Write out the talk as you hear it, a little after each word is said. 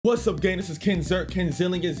What's up, gang? This is KenZerk,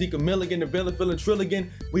 KenZilligan, Zika Milligan, the villain feeling Trilligan.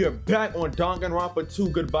 We are back on Danganronpa 2,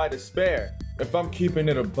 Goodbye Despair. If I'm keeping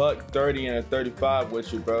it a buck 30 and a 35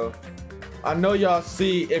 with you, bro. I know y'all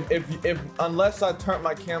see, if unless I turned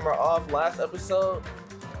my camera off last episode,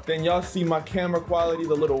 then y'all see my camera quality is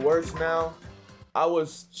a little worse now. I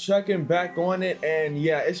was checking back on it and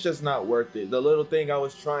yeah, it's just not worth it. The little thing I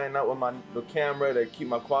was trying out with the camera to keep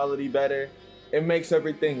my quality better, it makes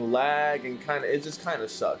everything lag and it just kind of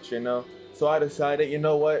sucks, you know? So I decided, you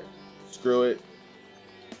know what? Screw it.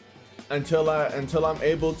 Until I'm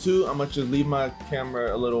able to, I'm gonna just leave my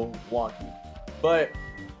camera a little wonky. But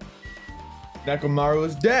Nekomaru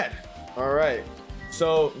is dead. All right.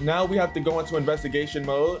 So now we have to go into investigation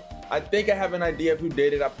mode. I think I have an idea of who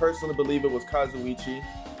did it. I personally believe it was Kazuichi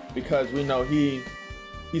because we know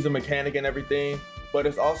he's a mechanic and everything, but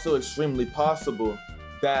it's also extremely possible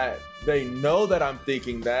that they know that I'm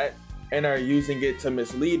thinking that and are using it to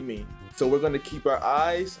mislead me. So we're going to keep our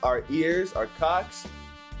eyes, our ears, our cocks,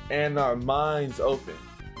 and our minds open.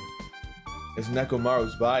 It's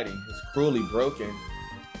Nekomaru's body. It's cruelly broken.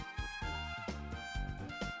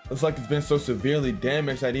 Looks like it's been so severely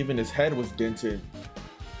damaged that even his head was dented.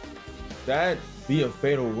 That'd be a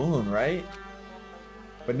fatal wound, right?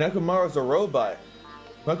 But Nekomaru's a robot.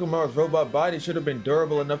 Nekomaru's robot body should have been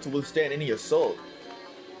durable enough to withstand any assault.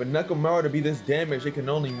 For Nekomaru to be this damaged, it can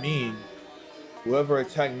only mean whoever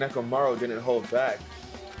attacked Nekomaru didn't hold back.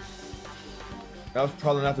 That was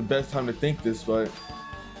probably not the best time to think this, but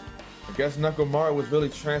I guess Nekomaru was really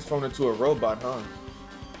transformed into a robot, huh?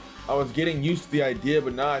 I was getting used to the idea,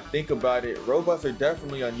 but now I think about it, robots are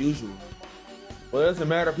definitely unusual. Well, it doesn't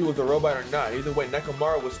matter if he was a robot or not. Either way,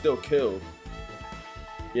 Nekomaru was still killed.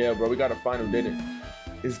 Yeah, bro, we gotta find who did it.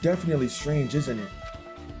 It's definitely strange, isn't it?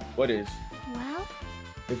 What is? Well?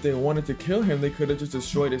 If they wanted to kill him, they could have just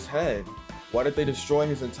destroyed his head. Why did they destroy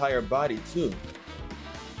his entire body too?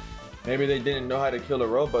 Maybe they didn't know how to kill a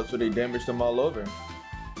robot, so they damaged him all over.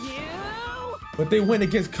 You? But they went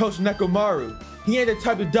against Coach Nekomaru. He ain't the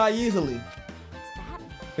type to die easily.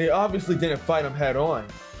 They obviously didn't fight him head on.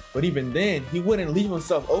 But even then, he wouldn't leave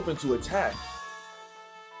himself open to attack.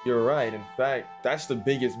 You're right, in fact, that's the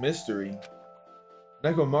biggest mystery.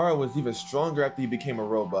 Nekomaru was even stronger after he became a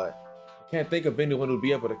robot. I can't think of anyone who would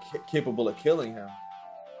be capable of killing him.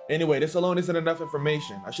 Anyway, this alone isn't enough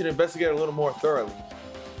information. I should investigate a little more thoroughly.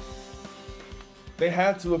 They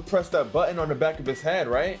had to have pressed that button on the back of his head,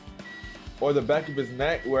 right? Or the back of his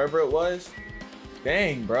neck, wherever it was.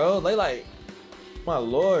 Dang, bro, they like, my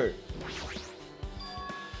lord.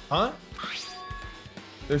 Huh?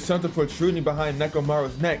 There's something protruding behind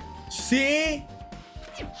Nekomaru's neck. See?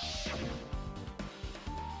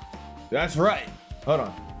 That's right. Hold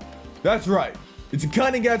on. That's right. It's a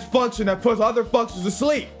cutting-edge function that puts other functions to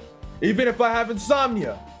sleep. Even if I have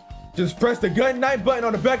insomnia. Just press the good night button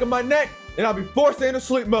on the back of my neck and I'll be forced into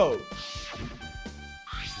sleep mode.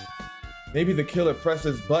 Maybe the killer pressed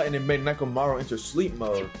this button and made Nekomaru enter sleep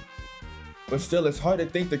mode. But still, it's hard to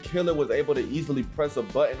think the killer was able to easily press a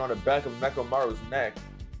button on the back of Nekomaru's neck.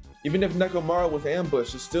 Even if Nekomaru was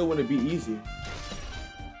ambushed, it still wouldn't be easy.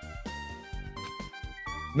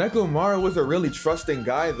 Nekomaru was a really trusting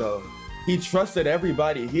guy though. He trusted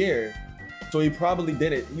everybody here. So he probably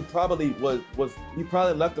didn't. He probably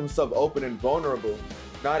left himself open and vulnerable,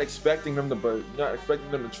 not expecting them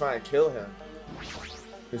to try and kill him.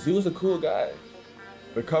 Cause he was a cool guy.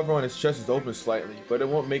 The cover on his chest is open slightly, but it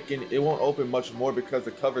won't open much more because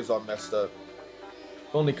the cover's all messed up.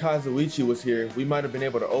 If only Kazuichi was here, we might have been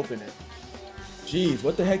able to open it. Jeez,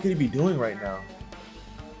 what the heck could he be doing right now?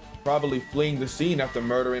 Probably fleeing the scene after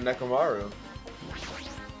murdering Nekomaru.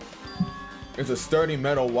 There's a sturdy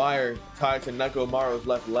metal wire tied to Nekomaru's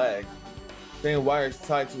left leg. Same wire is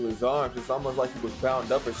tied to his arms. It's almost like he was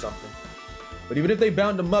bound up or something. But even if they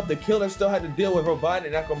bound him up, the killer still had to deal with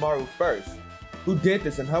roboting Nekomaru first. Who did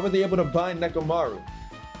this and how were they able to bind Nekomaru?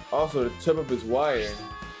 Also, the tip of his wire.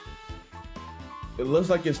 It looks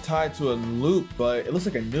like it's tied to a loop, but it looks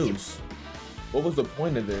like a noose. What was the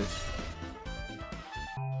point of this?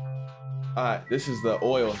 Ah, this is the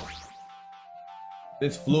oil.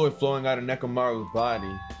 This fluid flowing out of Nekomaru's body.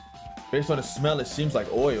 Based on the smell, it seems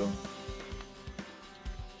like oil.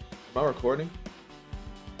 Am I recording?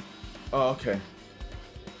 Oh, okay.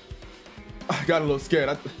 I got a little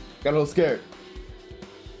scared.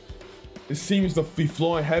 It seems to be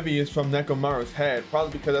flowing heaviest from Nekomaru's head,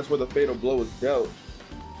 probably because that's where the fatal blow was dealt.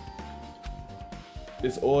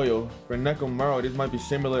 This oil, for Nekomaru, this might be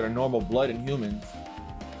similar to normal blood in humans,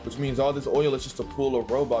 which means all this oil is just a pool of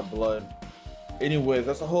robot blood. Anyways,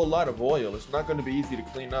 that's a whole lot of oil. It's not going to be easy to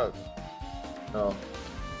clean up. No.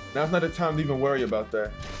 Now's not the time to even worry about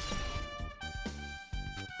that.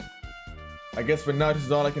 I guess for now, this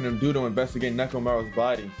is all I can do to investigate Nekomaru's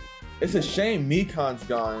body. It's a shame Mikan's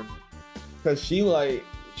gone. Cause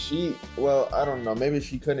well, I don't know, maybe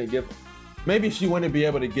she wouldn't be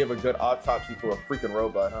able to give a good autopsy for a freaking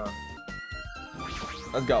robot, huh?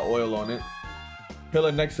 That's got oil on it.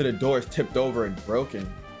 Pillar next to the door is tipped over and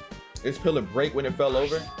broken. This pillar break when it fell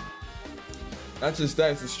over? Not just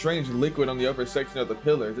that, it's a strange liquid on the upper section of the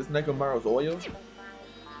pillar. Is this Nekomaru's oil?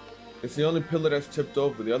 It's the only pillar that's tipped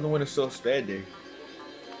over. The other one is still standing.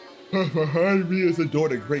 Behind me is the door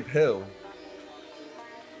to Grape Hill.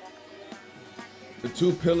 The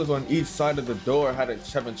two pillars on each side of the door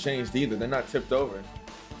haven't changed either. They're not tipped over.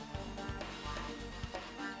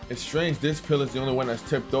 It's strange this pillar's the only one that's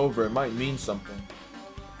tipped over. It might mean something.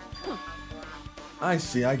 I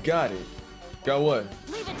see, I got it. Got what?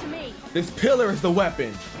 Leave it to me. This pillar is the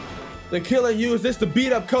weapon. The killer used this to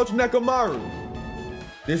beat up Coach Nekomaru.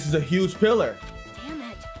 This is a huge pillar. Damn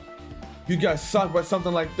it. If you got sucked by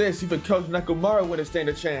something like this, even Coach Nekomaru wouldn't stand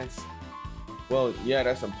a chance. Well, yeah,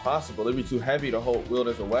 that's impossible. It'd be too heavy to wield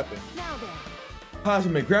as a weapon. Now then.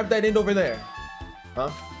 Hajime, grab that end over there.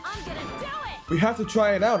 Huh? I'm gonna do it. We have to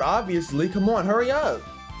try it out, obviously. Come on, hurry up.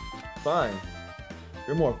 Fine.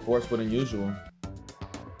 You're more forceful than usual.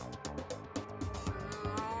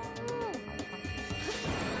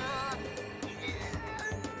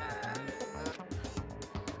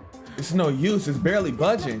 It's no use, it's barely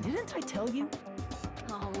budging. Didn't I tell you?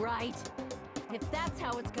 All right. If that's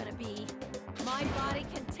how it's gonna be, my body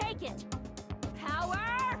can take it. Power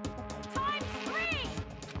times 3.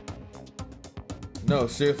 No,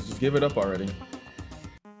 seriously, just give it up already.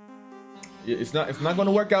 It's not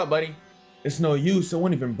gonna work out, buddy. It's no use, it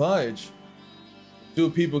won't even budge. Two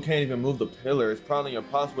people can't even move the pillar. It's probably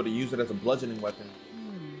impossible to use it as a bludgeoning weapon.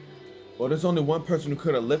 Well, there's only one person who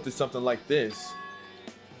could have lifted something like this.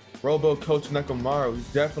 Robo Coach Nekomaru,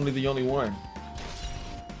 he's definitely the only one.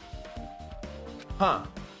 Huh.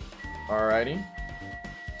 Alrighty.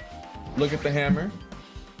 Look at the hammer.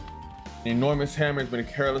 The enormous hammer has been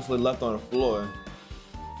carelessly left on the floor.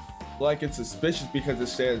 Like it's suspicious because it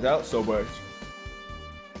stands out so much.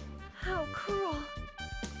 How cruel.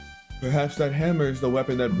 Perhaps that hammer is the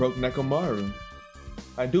weapon that broke Nekomaru.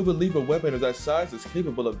 I do believe a weapon of that size is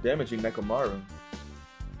capable of damaging Nekomaru.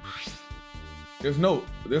 There's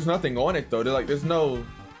nothing on it though. There's no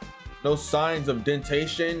signs of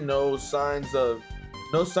dentation, no signs of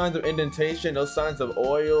indentation, no signs of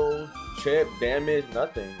oil, chip, damage,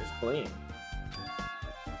 nothing. It's clean.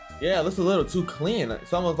 Yeah, it looks a little too clean.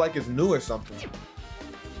 It's almost like it's new or something. It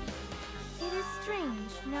is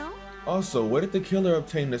strange, no? Also, where did the killer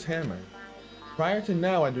obtain this hammer? Prior to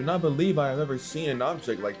now, I do not believe I have ever seen an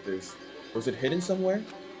object like this. Was it hidden somewhere?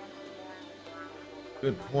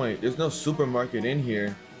 Good point. There's no supermarket in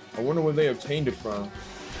here. I wonder where they obtained it from.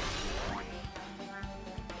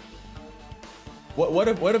 What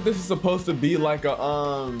if this is supposed to be like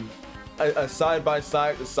a side by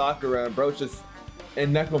side to Sakura and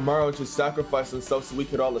and Nekomaru just sacrificed himself so we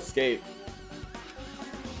could all escape?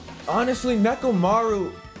 Honestly,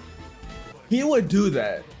 Nekomaru, he would do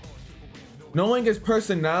that. Knowing his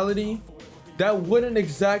personality, that wouldn't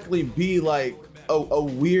exactly be like a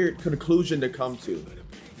weird conclusion to come to,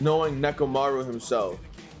 knowing Nekomaru himself,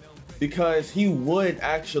 because he would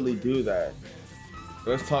actually do that.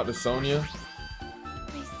 Let's talk to Sonia.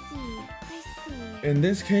 I see. In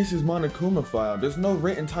this case, it's Monokuma file. There's no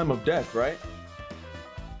written time of death, right?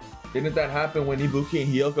 Didn't that happen when Ibuki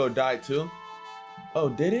and Hiyoko died too? Oh,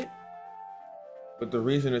 did it? But the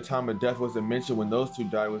reason the time of death wasn't mentioned when those two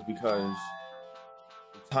died was because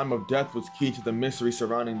the time of death was key to the mystery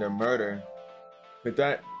surrounding their murder. Could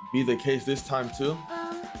that be the case this time too?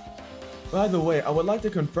 By the way, I would like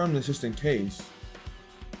to confirm this just in case.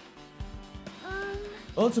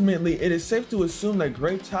 Ultimately, it is safe to assume that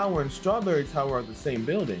Grape Tower and Strawberry Tower are the same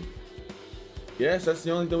building. Yes, that's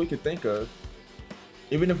the only thing we could think of.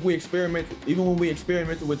 Even when we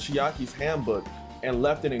experimented with Chiaki's handbook and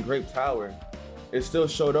left it in Grape Tower, it still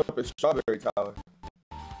showed up as Strawberry Tower.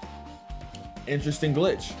 Interesting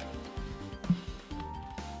glitch.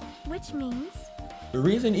 Which means? The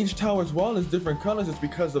reason each tower's wall is different colors is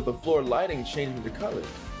because of the floor lighting changing the colors.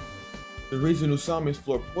 The reason Usami's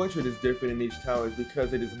floor portrait is different in each tower is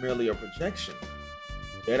because it is merely a projection.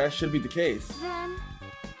 Yeah, that should be the case.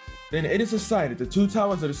 Then it is decided the two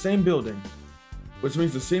towers are the same building, which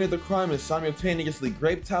means the scene of the crime is simultaneously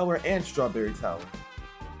Grape Tower and Strawberry Tower.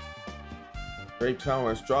 Grape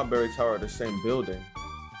Tower and Strawberry Tower are the same building.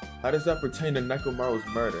 How does that pertain to Nekomaru's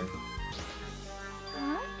murder?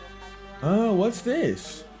 Huh? Oh, what's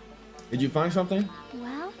this? Did you find something?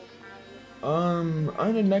 Well,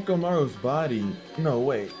 Under Nekomaru's body. No,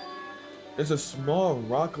 wait. There's a small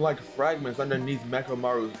rock-like fragments underneath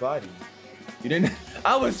Nekomaru's body. You didn't.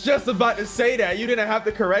 I was just about to say that. You didn't have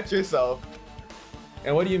to correct yourself.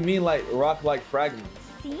 And what do you mean, like rock-like fragments?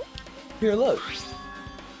 See? Here, look.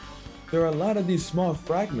 There are a lot of these small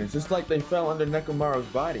fragments. It's like they fell under Nekomaru's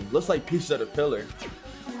body. Looks like pieces of the pillar.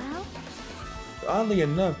 Well? Oddly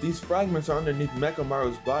enough, these fragments are underneath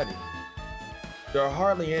Nekomaru's body. There are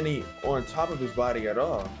hardly any on top of his body at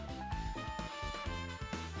all.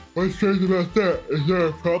 What's strange about that? Is there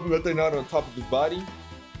a problem that they're not on top of his body?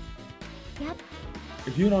 Yep.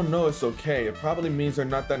 If you don't know, it's okay. It probably means they're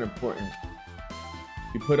not that important.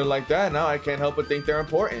 You put it like that, now I can't help but think they're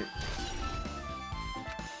important.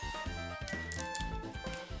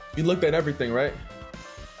 You looked at everything, right?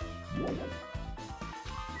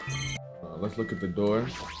 Let's look at the door.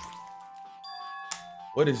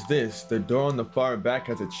 What is this? The door on the far back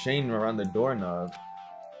has a chain around the doorknob.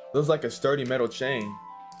 Looks like a sturdy metal chain.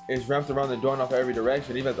 It's wrapped around the doorknob in every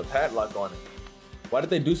direction, even has a padlock on it. Why did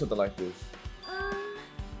they do something like this?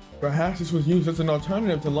 Perhaps this was used as an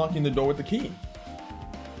alternative to locking the door with the key.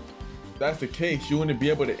 If that's the case, you wouldn't be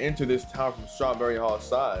able to enter this tower from Strawberry Hall's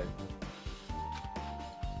side.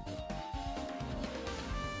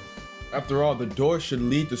 After all, the door should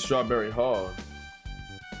lead to Strawberry Hall.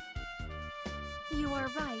 You are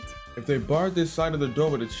right. If they barred this side of the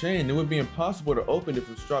door with a chain, it would be impossible to open it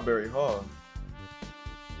from Strawberry Hall.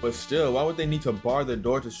 But still, why would they need to bar the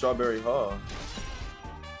door to Strawberry Hall?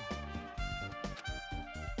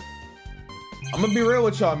 I'm gonna be real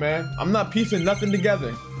with y'all, man. I'm not piecing nothing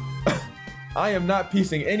together. I am not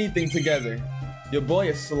piecing anything together. Your boy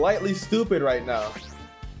is slightly stupid right now.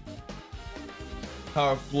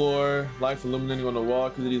 Power floor, lights illuminating on the wall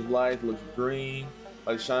because of these lights. Looks green,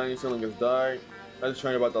 like shining, ceiling is dark. I was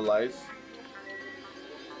trying about the lights.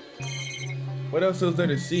 What else is there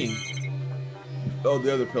to see? Oh,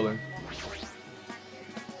 the other pillar.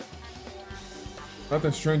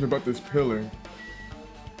 Nothing strange about this pillar.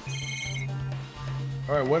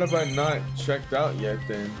 Alright, what have I not checked out yet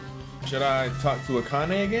then? Should I talk to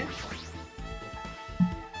Akane again?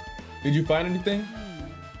 Did you find anything?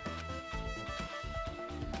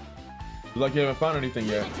 Looks like you haven't found anything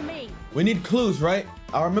yet. We need clues, right?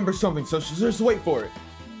 I remember something, so just wait for it.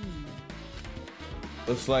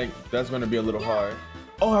 Looks like that's gonna be a little hard.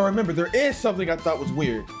 Oh, I remember, there is something I thought was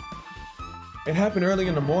weird. It happened early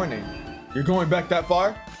in the morning. You're going back that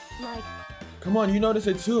far? Like... Come on, you noticed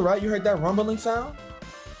it too, right? You heard that rumbling sound?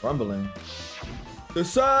 Rumbling.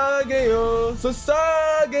 Sasageo,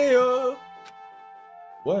 Sasageo.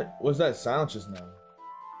 What was that sound just now?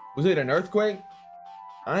 Was it an earthquake?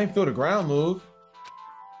 I ain't feel the ground move.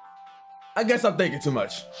 I guess I'm thinking too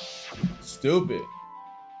much. Stupid.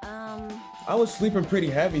 I was sleeping pretty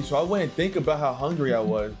heavy, so I wouldn't think about how hungry I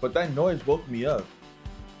was, but that noise woke me up.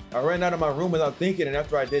 I ran out of my room without thinking, and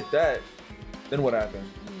after I did that, then what happened?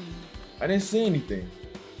 I didn't see anything.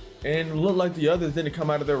 And it looked like the others didn't come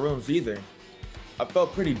out of their rooms either. I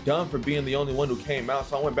felt pretty dumb for being the only one who came out,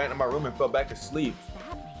 so I went back to my room and fell back asleep.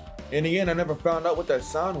 In the end, I never found out what that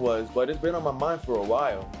sound was, but it's been on my mind for a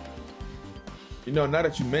while. You know, now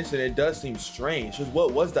that you mention it, it does seem strange. Just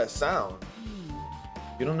what was that sound?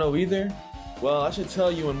 You don't know either? Well, I should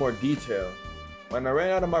tell you in more detail. When I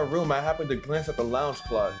ran out of my room, I happened to glance at the lounge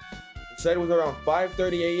clock. It said it was around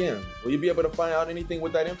 5:30 a.m. Will you be able to find out anything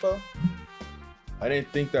with that info? I didn't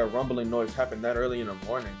think that rumbling noise happened that early in the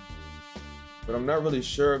morning. But I'm not really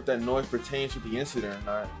sure if that noise pertains to the incident or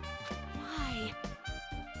not. Why?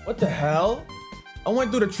 What the hell? I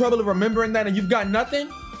went through the trouble of remembering that and you've got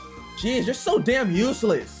nothing? Jeez, you're so damn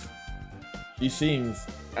useless. She seems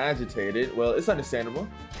agitated. Well, it's understandable.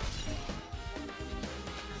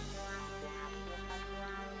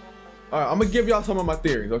 Alright, I'm gonna give y'all some of my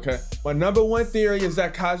theories, okay? My number one theory is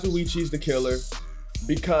that Kazuichi's the killer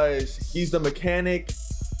because he's the mechanic.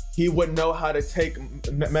 He would know how to take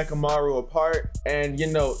Mechamaru apart. And you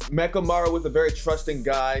know, Mechamaru was a very trusting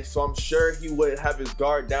guy, so I'm sure he would have his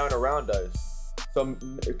guard down around us. So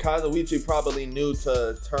Kazuichi probably knew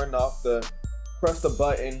to press the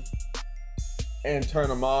button and turn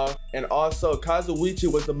them off. And also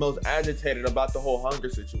Kazuichi was the most agitated about the whole hunger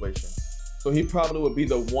situation. So he probably would be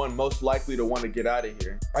the one most likely to want to get out of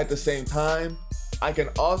here. At the same time, I can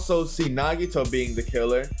also see Nagito being the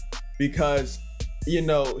killer because, you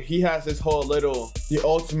know, he has this whole little, the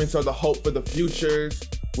ultimates are the hope for the futures.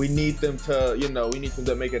 We need them to, you know, we need them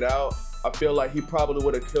to make it out. I feel like he probably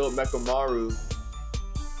would have killed Mechamaru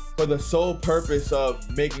for the sole purpose of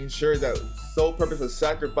making sure that, sole purpose of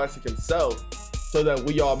sacrificing himself so that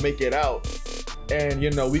we all make it out. and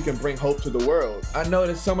you know, we can bring hope to the world. I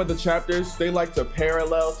noticed some of the chapters, they like to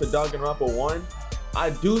parallel to Danganronpa 1. I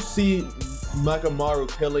do see Mechamaru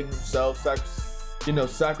killing himself,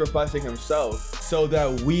 sacrificing himself so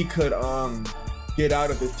that we could get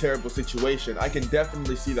out of this terrible situation. I can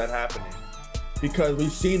definitely see that happening because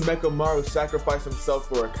we've seen Mechamaru sacrifice himself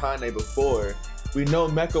for Akane before. We know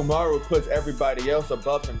Mechamaru puts everybody else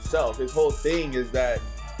above himself. His whole thing is that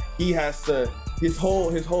he has to, his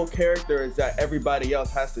whole character is that everybody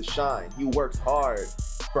else has to shine. He works hard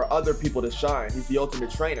for other people to shine. He's the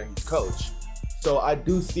ultimate trainer, he's coach. So I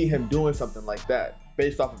do see him doing something like that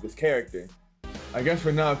based off of his character. I guess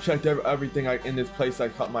for now I've checked everything in this place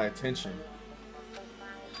that caught my attention.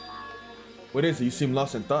 What is it? You seem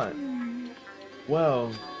lost in thought.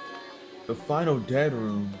 Well, the final dead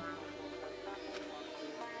room.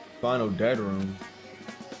 Final dead room.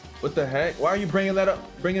 What the heck? Why are you bringing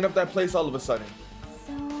up that place all of a sudden?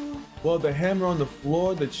 Well, the hammer on the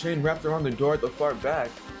floor, the chain wrapped around the door at the far back,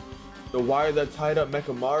 the wire that tied up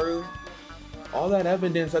Mechamaru, all that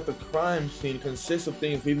evidence at the crime scene consists of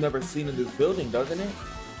things we've never seen in this building, doesn't it?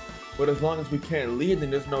 But as long as we can't leave,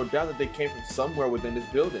 then there's no doubt that they came from somewhere within this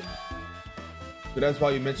building. So that's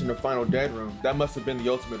why you mentioned the final dead room. That must have been the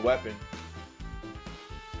ultimate weapon.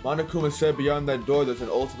 Monokuma said beyond that door there's an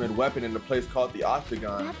ultimate weapon in a place called the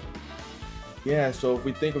Octagon. Yep. Yeah, so if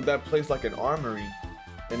we think of that place like an armory,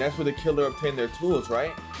 then that's where the killer obtained their tools,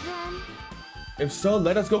 right? If so,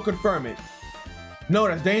 let us go confirm it. No,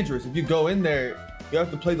 that's dangerous. If you go in there, you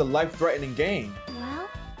have to play the life-threatening game. Well?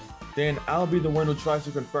 Then I'll be the one who tries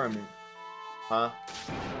to confirm it. Huh?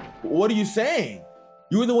 What are you saying?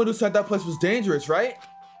 You were the one who said that place was dangerous, right?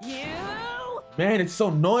 You? Man, it's so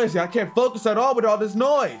noisy. I can't focus at all with all this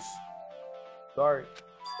noise. Sorry.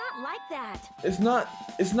 It's not like that.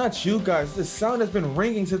 It's not you guys. The sound has been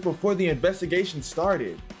ringing since before the investigation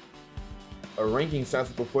started. A ringing sound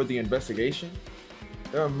since before the investigation?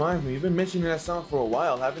 That reminds me, you've been mentioning that sound for a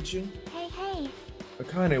while, haven't you? Hey.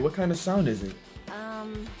 Akane, what kind of sound is it?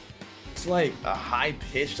 It's like a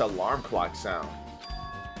high-pitched alarm clock sound.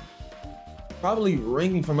 Probably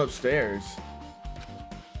ringing from upstairs.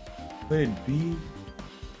 Could it be?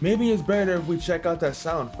 Maybe it's better if we check out that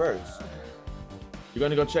sound first. You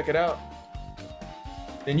gonna go check it out?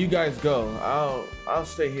 Then you guys go. I'll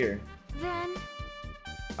stay here. Then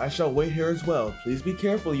I shall wait here as well. Please be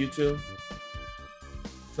careful, you two.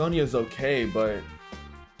 Sonia's okay, but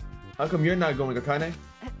how come you're not going, Akane?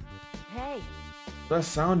 Hey. That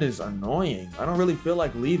sound is annoying. I don't really feel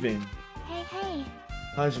like leaving. Hey.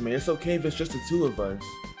 Hajime, it's okay if it's just the two of us.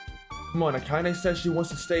 Come on, Akane says she wants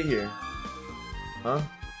to stay here. Huh?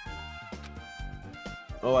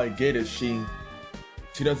 Oh, I get it. She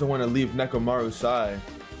doesn't want to leave Nekomaru's side.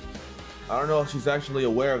 I don't know if she's actually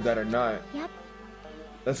aware of that or not. Yep.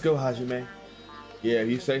 Let's go, Hajime. Yeah,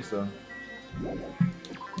 you say so.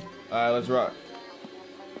 Alright, let's rock.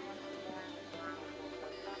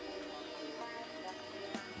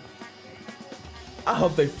 I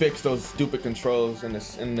hope they fix those stupid controls in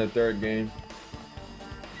the third game.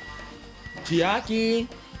 Chiaki!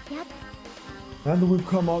 Yep. Now that we've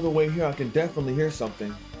come all the way here, I can definitely hear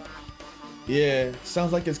something. Yeah,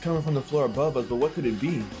 sounds like it's coming from the floor above us, but what could it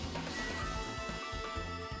be?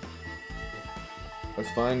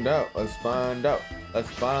 Let's find out. Let's find out. Let's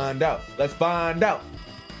find out. Let's find out.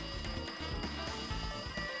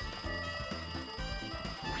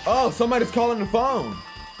 Oh, somebody's calling the phone.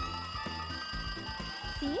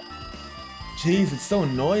 See? Jeez, it's so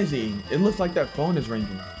noisy. It looks like that phone is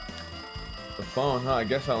ringing. The phone, huh? I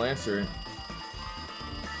guess I'll answer it.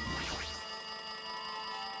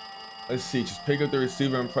 Let's see. Just pick up the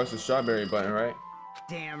receiver and press the strawberry button, right?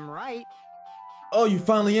 Damn right. Oh, you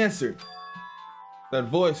finally answered. That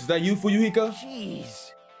voice, is that you, Fuyuhiko?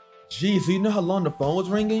 Jeez, so you know how long the phone was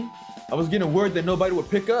ringing? I was getting worried that nobody would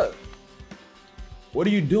pick up. What are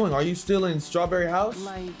you doing? Are you still in Strawberry House?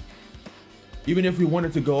 Even if we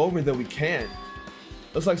wanted to go over there, we can't.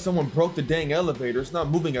 Looks like someone broke the dang elevator. It's not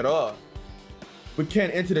moving at all. We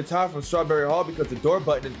can't enter the tower from Strawberry Hall because the door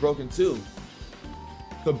button is broken too.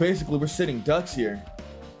 So basically, we're sitting ducks here.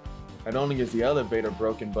 Not only is the elevator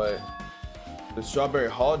broken, but the Strawberry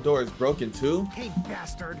Hall door is broken too. Hey,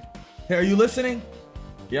 bastard. Hey, are you listening?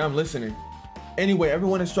 Yeah, I'm listening. Anyway,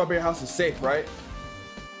 everyone in Strawberry House is safe, right?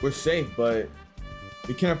 We're safe, but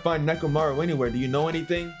we can't find Nekomaru anywhere. Do you know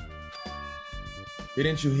anything?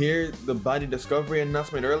 Didn't you hear the body discovery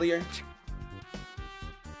announcement earlier?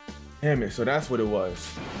 Damn it, so that's what it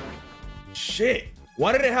was. Shit!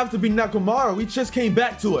 Why did it have to be Nekomaru? We just came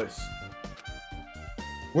back to us.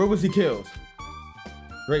 Where was he killed?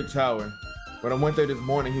 Great Tower. When I went there this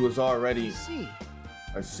morning, he was already... I see.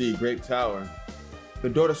 I see, Great Tower. the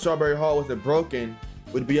door to Strawberry Hall wasn't broken,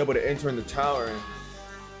 we'd be able to enter in the tower and...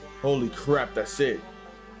 Holy crap, that's it.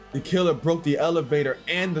 The killer broke the elevator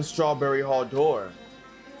and the Strawberry Hall door,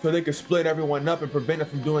 so they could split everyone up and prevent us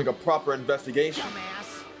from doing a proper investigation.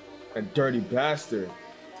 Dumbass. A dirty bastard.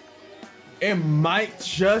 It might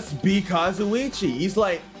just be Kazuichi. He's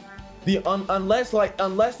like,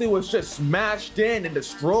 unless it was just smashed in and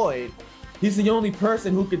destroyed, he's the only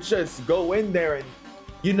person who could just go in there and,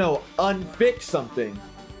 you know, unfix something.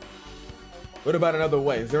 What about another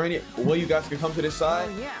way? Is there any way you guys can come to this side?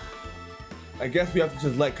 Oh, yeah. I guess we have to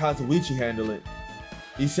just let Kazuichi handle it.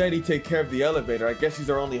 He said he'd take care of the elevator. I guess he's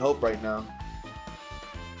our only hope right now.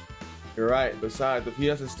 You're right. Besides, if he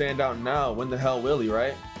doesn't stand out now, when the hell will he,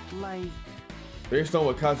 right? Like... Based on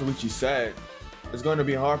what Kazuichi said, it's going to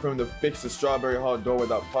be hard for him to fix the Strawberry Hall door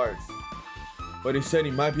without parts. But he said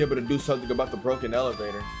he might be able to do something about the broken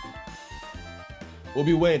elevator. We'll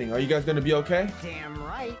be waiting. Are you guys going to be okay? Damn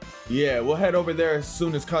right. Yeah, we'll head over there as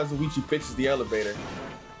soon as Kazuichi fixes the elevator.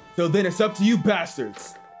 So then it's up to you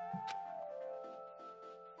bastards.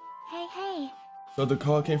 Hey. So the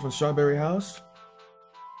call came from Strawberry House?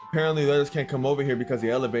 Apparently the others can't come over here because the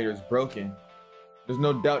elevator is broken. There's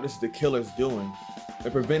no doubt this is the killer's doing.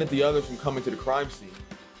 It prevented the others from coming to the crime scene.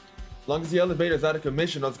 As long as the elevator is out of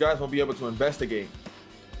commission, those guys won't be able to investigate.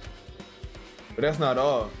 But that's not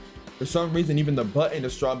all. For some reason, even the button to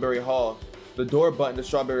Strawberry Hall, the door button to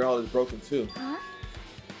Strawberry Hall is broken too. Huh?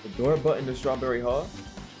 The door button to Strawberry Hall?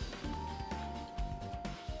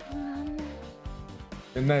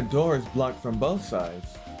 And that door is blocked from both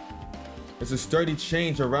sides. There's a sturdy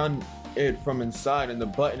change around it from inside, and the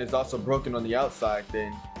button is also broken on the outside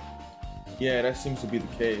then. Yeah, that seems to be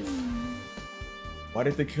the case. Why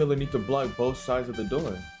did the killer need to block both sides of the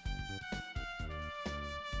door?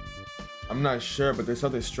 I'm not sure, but there's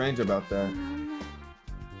something strange about that.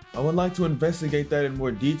 I would like to investigate that in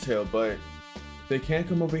more detail, but if they can't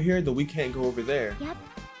come over here, then we can't go over there. Yep.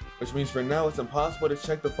 Which means for now, it's impossible to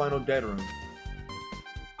check the final dead room.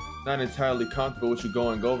 Not entirely comfortable with you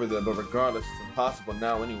going over there, but regardless, it's impossible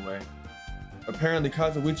now anyway. Apparently,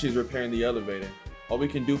 Kazuichi is repairing the elevator. All we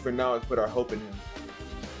can do for now is put our hope in him.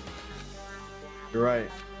 You're right.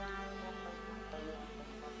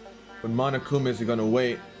 When Monokuma isn't gonna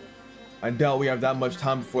wait, I doubt we have that much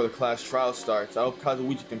time before the class trial starts. I hope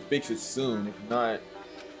Kazuichi can fix it soon. If not...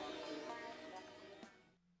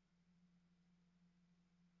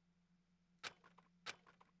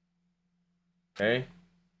 Hey?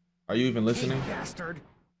 Are you even listening? Hey, bastard.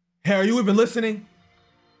 Hey, are you even listening?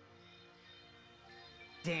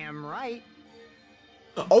 Damn right.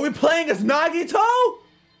 Are we playing as Nagito?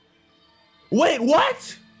 Wait,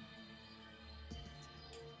 what?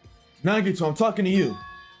 Nagito, I'm talking to you.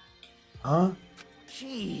 Huh?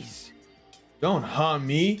 Jeez. Don't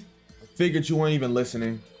me. I figured you weren't even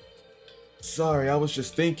listening. Sorry, I was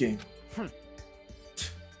just thinking.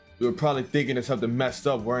 You were probably thinking of something messed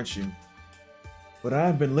up, weren't you? But I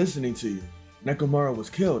have been listening to you. Nekomaru was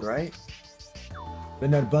killed, right?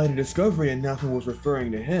 Then that bloody discovery announcement was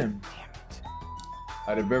referring to him.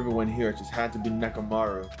 Out of everyone here, it just had to be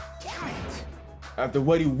Nekomaru. Damn it. After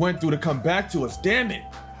what he went through to come back to us, damn it!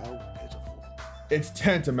 How pitiful. It's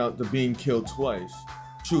tantamount to being killed twice.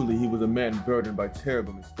 Truly, he was a man burdened by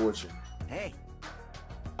terrible misfortune. Hey.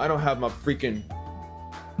 I don't have my freaking...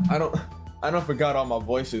 I don't forgot all my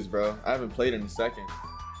voices, bro. I haven't played in a second.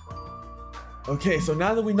 Okay, so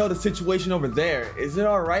now that we know the situation over there, is it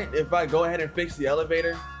alright if I go ahead and fix the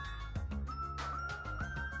elevator?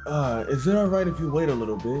 Is it alright if you wait a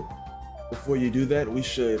little bit? Before you do that, we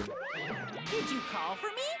should... Did you call for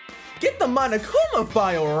me? Get the Monokuma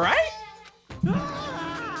file, right? Now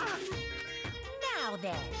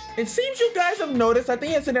then. It seems you guys have noticed that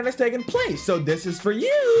the incident has taken place, so this is for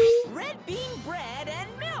you. Red bean bread and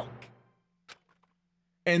milk.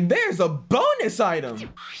 And there's a bonus item.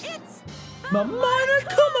 It's My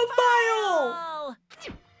Monokuma file. oh.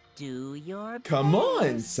 Do your best. Come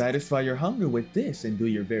on, satisfy your hunger with this and do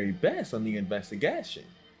your very best on the investigation.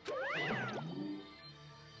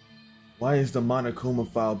 Why is the Monokuma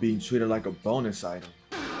file being treated like a bonus item?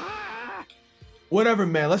 Whatever,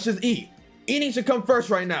 man, let's just eat. Eating should come first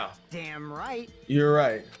right now. Damn right. You're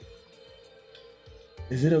right.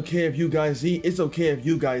 Is it okay if you guys eat? It's okay if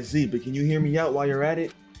you guys eat, but can you hear me out while you're at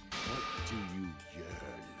it? What do you yearn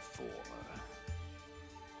for?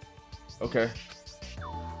 Okay.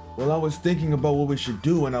 Well, I was thinking about what we should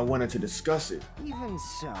do and I wanted to discuss it. Even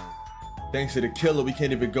so. Thanks to the killer, we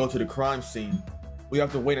can't even go to the crime scene. We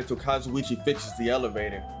have to wait until Kazuichi fixes the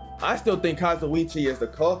elevator. I still think Kazuichi is the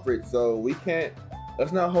culprit, so we can't...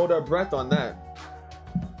 Let's not hold our breath on that.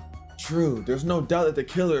 True, there's no doubt that the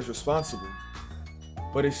killer is responsible.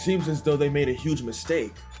 but it seems as though they made a huge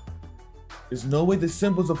mistake. There's no way the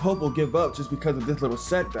Symbols of Hope will give up just because of this little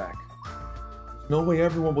setback. There's no way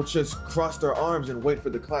everyone will just cross their arms and wait for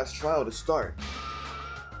the class trial to start.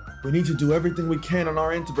 We need to do everything we can on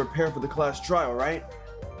our end to prepare for the class trial, right?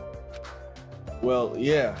 Well,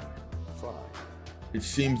 yeah. Fine. It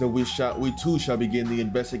seems that we too shall begin the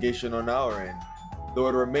investigation on our end, though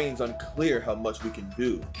it remains unclear how much we can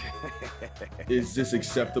do. Is this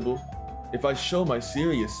acceptable? If I show my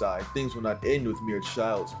serious side, things will not end with mere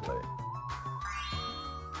child's play.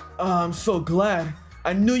 I'm so glad.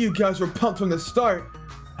 I knew you guys were pumped from the start.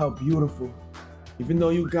 How beautiful. Even though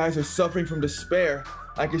you guys are suffering from despair,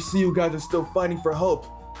 I can see you guys are still fighting for hope.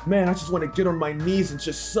 Man, I just want to get on my knees and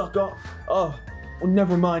just suck up. Oh, well,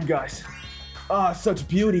 never mind, guys. Ah, such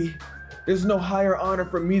beauty. There's no higher honor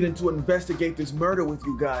for me than to investigate this murder with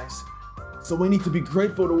you guys. So we need to be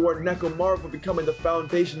grateful toward Nekomaru for becoming the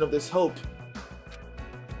foundation of this hope.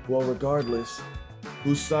 Well, regardless,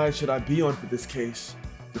 whose side should I be on for this case?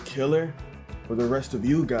 The killer or the rest of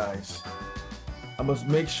you guys? I must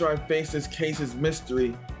make sure I face this case's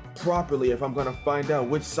mystery properly if I'm gonna find out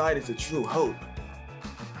which side is the true hope.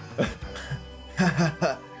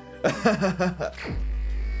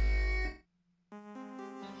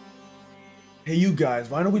 Hey you guys,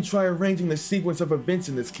 why don't we try arranging the sequence of events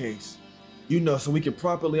in this case? You know, so we can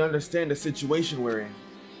properly understand the situation we're in.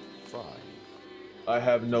 Fine. I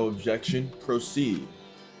have no objection. Proceed.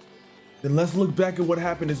 Then let's look back at what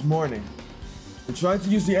happened this morning. We tried to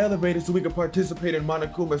use the elevator so we could participate in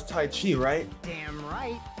Monokuma's Tai Chi, right? Damn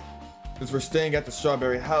right. Since we're staying at the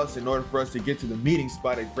Strawberry House, in order for us to get to the meeting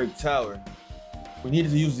spot at Grape Tower, we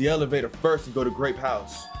needed to use the elevator first and go to Grape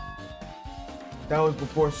House. That was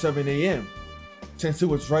before 7 AM, since it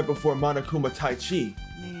was right before Monokuma Tai Chi.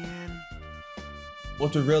 Man.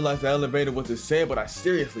 Once we realized the elevator was disabled, I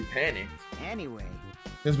seriously panicked. Anyway.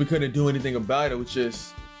 Since we couldn't do anything about it, we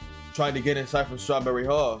just tried to get inside from Strawberry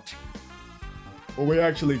Hall. When we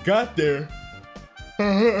actually got there,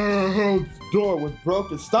 the door was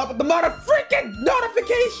broken. Stop at the freaking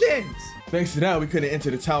notifications! Thanks to that, we couldn't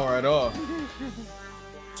enter the tower at all.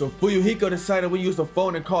 So Fuyuhiko decided we use the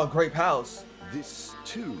phone and call Grape House. This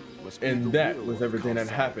too must be And the that will was of everything that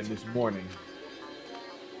consent. happened this morning.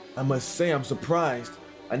 I must say I'm surprised.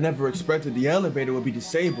 I never expected the elevator would be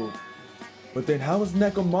disabled. But then how was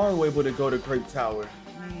Nekomaru able to go to Grape Tower?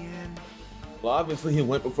 Man. Well, obviously he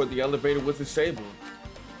went before the elevator was disabled.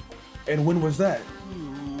 And when was that?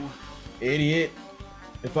 Ooh. Idiot.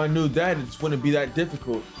 If I knew that, it just wouldn't be that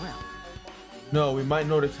difficult. Well. No, we might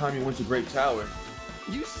know the time he went to Grape Tower.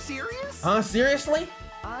 You serious? Huh? Seriously?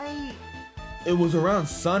 I It was around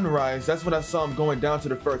sunrise. That's when I saw him going down to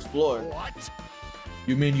the first floor. What?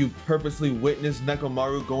 You mean you purposely witnessed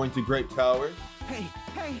Nekomaru going to Grape Tower? Hey.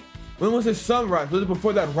 When was it sunrise? Was it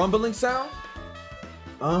before that rumbling sound?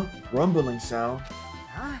 Rumbling sound?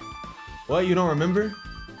 Huh? What, you don't remember?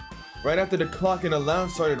 Right after the clock in the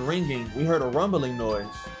lounge started ringing, we heard a rumbling noise.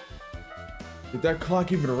 Did that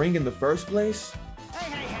clock even ring in the first place?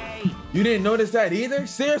 Hey. You didn't notice that either?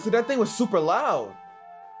 Seriously, that thing was super loud.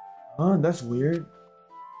 Huh, that's weird.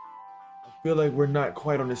 I feel like we're not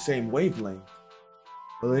quite on the same wavelength.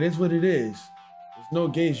 Well, it is what it is. There's no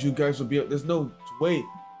gauge you guys will be, there's no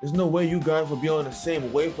way you guys will be on the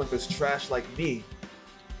same wavelength as trash like me.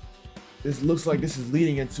 This looks like this is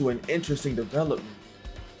leading into an interesting development.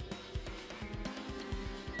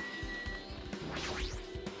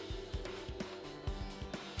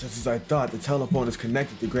 Just as I thought, the telephone is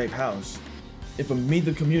connected to Grape House. If a means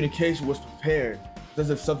of communication was prepared, it's as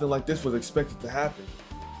if something like this was expected to happen.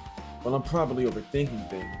 Well, I'm probably overthinking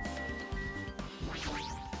things.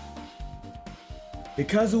 Hey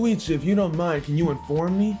Kazuichi, if you don't mind, can you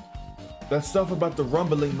inform me? That stuff about the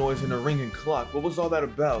rumbling noise and the ringing clock, what was all that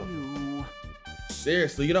about? You.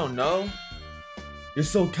 Seriously, you don't know? You're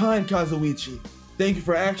so kind, Kazuichi. Thank you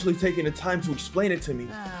for actually taking the time to explain it to me.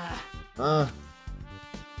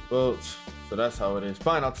 Well, so that's how it is.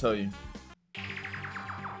 Fine, I'll tell you.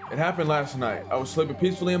 It happened last night. I was sleeping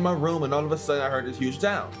peacefully in my room and all of a sudden I heard this huge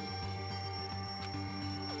sound.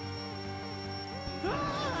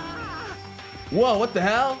 Whoa, what the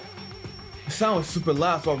hell? The sound was super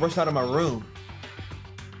loud, so I rushed out of my room.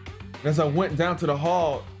 And as I went down to the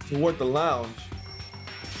hall toward the lounge,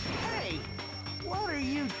 Hey, what are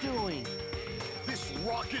you doing? This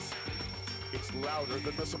raucous... It's louder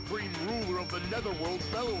than the supreme ruler of the netherworld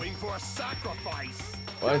bellowing for a sacrifice.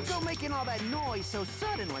 what? Don't go making all that noise so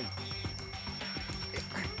suddenly.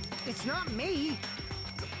 It's not me.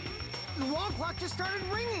 The wall clock just started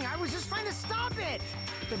ringing. I was just trying to stop it.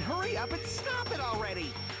 Then hurry up and stop it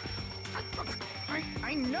already.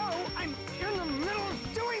 I know! I'm in the middle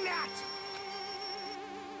of doing that!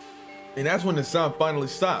 And that's when the sound finally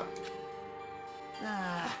stopped.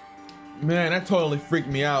 Man, that totally freaked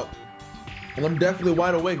me out. And I'm definitely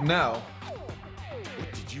wide awake now.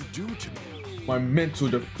 What did you do to me? My mental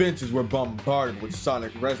defenses were bombarded with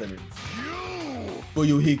sonic resonance. You!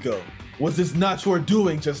 Fuyuhiko, was this not your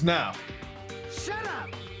doing just now? Shut up!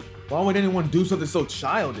 Why would anyone do something so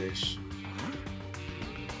childish?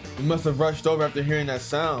 You must have rushed over after hearing that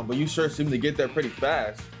sound, but you sure seemed to get there pretty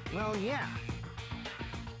fast. Well, yeah.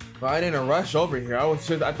 But I didn't rush over here. I was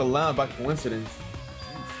just at the lounge by coincidence.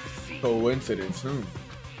 Coincidence,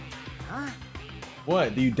 Huh?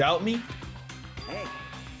 What, do you doubt me? Hey.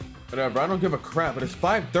 Whatever, I don't give a crap, but it's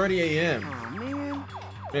 5:30 a.m. Oh, man.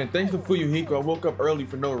 Man, thanks to Fuyuhiko, I woke up early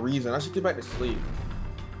for no reason. I should get back to sleep.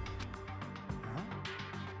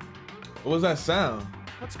 What was that sound?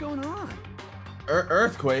 What's going on?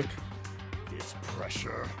 Earthquake? This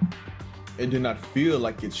pressure. It did not feel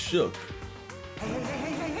like it shook.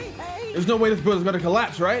 Hey. There's no way this building's gonna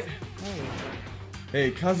collapse, right? Hey.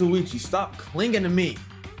 Hey, Kazuichi, stop clinging to me.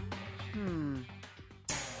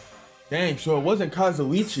 Dang, so it wasn't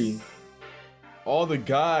Kazuichi. All the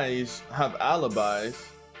guys have alibis.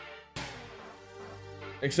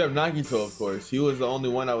 Except Nagito, of course. He was the only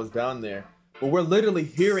one that was down there. But we're literally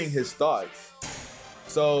hearing his thoughts.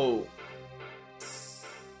 So,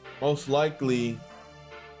 most likely,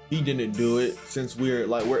 he didn't do it since we're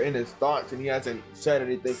in his thoughts and he hasn't said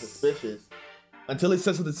anything suspicious. Until he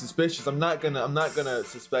says something suspicious, I'm not gonna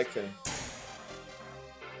suspect him.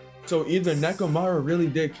 So either Nekomaru really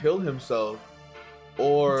did kill himself,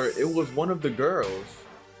 or it was one of the girls.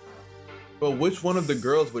 But which one of the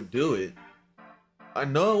girls would do it? I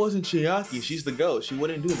know it wasn't Chiaki. She's the ghost. She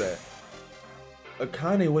wouldn't do that.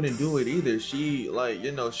 Akane wouldn't do it either. She, like,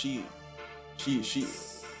 you know, she's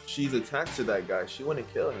attached to that guy. She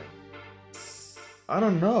wouldn't kill him. I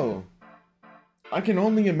don't know. I can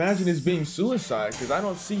only imagine this being suicide because I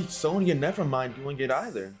don't see Sonya Nevermind doing it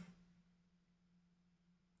either.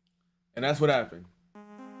 And that's what happened.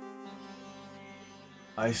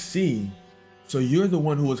 I see. So you're the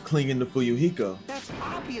one who was clinging to Fuyuhiko. That's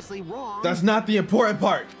obviously wrong. That's not the important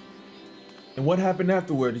part. And what happened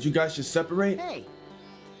afterward? Did you guys just separate? Hey.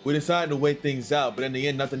 We decided to wait things out, but in the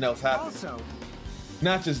end, nothing else happened. Also.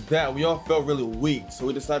 Not just that, we all felt really weak, so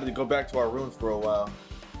we decided to go back to our rooms for a while.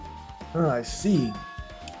 Oh, I see.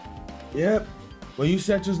 Yep. What you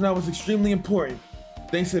said just now was extremely important.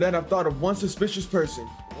 Thanks to that, I've thought of one suspicious person.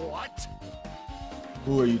 What?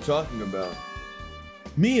 Who are you talking about?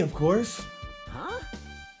 Me, of course. Huh?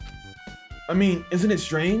 I mean, isn't it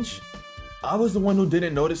strange? I was the one who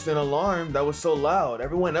didn't notice an alarm that was so loud.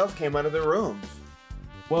 Everyone else came out of their rooms.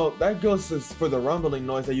 Well, that goes for the rumbling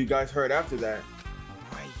noise that you guys heard after that.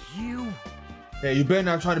 Are you? Hey, you better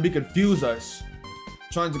not trying to confuse us.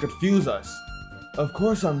 Trying to confuse us. Of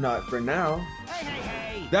course I'm not, for now.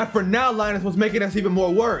 Hey. That for now line is what's making us even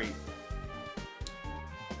more worried.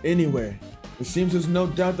 Anyway, it seems there's no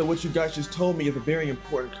doubt that what you guys just told me is a very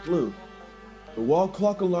important clue. The wall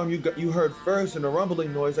clock alarm you heard first and the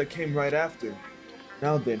rumbling noise that came right after.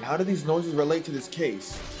 Now then, how do these noises relate to this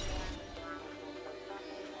case?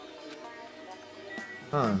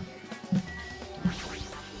 Huh.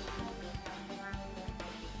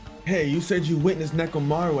 Hey, you said you witnessed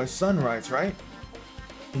Nekomaru at sunrise, right?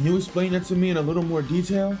 Can you explain that to me in a little more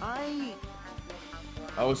detail?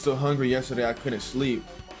 I was so hungry yesterday I couldn't sleep.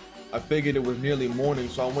 I figured it was nearly morning,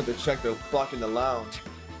 so I went to check the clock in the lounge.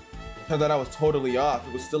 Turned out I was totally off.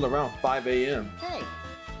 It was still around 5 a.m. Hey.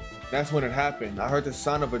 That's when it happened. I heard the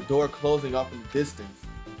sound of a door closing off in the distance.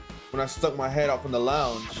 When I stuck my head out from the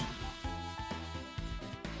lounge,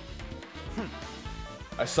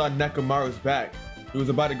 I saw Nekomaru's back. He was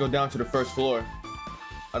about to go down to the first floor.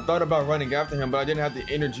 I thought about running after him, but I didn't have the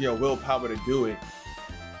energy or willpower to do it.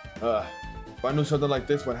 If I knew something like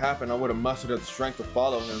this would happen, I would have mustered the strength to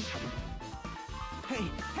follow him.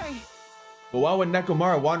 Hey. But why would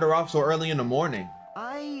Nekomaru wander off so early in the morning?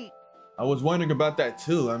 I was wondering about that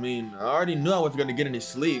too. I mean, I already knew I wasn't going to get any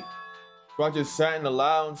sleep. So I just sat in the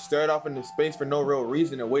lounge, stared off into space for no real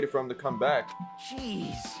reason and waited for him to come back.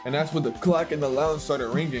 Jeez. And that's when the clock in the lounge started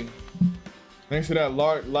ringing. Thanks to that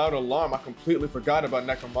loud alarm, I completely forgot about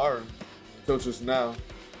Nekomaru. Till just now.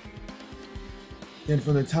 And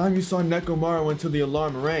from the time you saw Nekomaru until the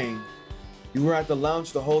alarm rang, you were at the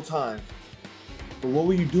lounge the whole time. But what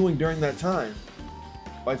were you doing during that time?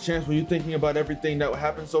 By chance, were you thinking about everything that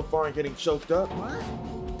happened so far and getting choked up? What?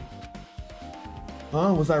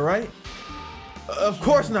 Huh? Was I right? Of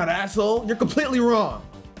course not, asshole! You're completely wrong!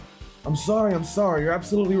 I'm sorry, you're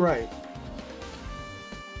absolutely right.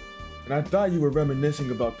 And I thought you were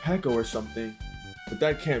reminiscing about Peko or something. But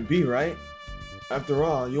that can't be, right? After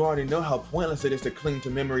all, you already know how pointless it is to cling to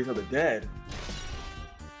memories of the dead.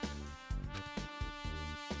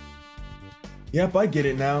 Yep, I get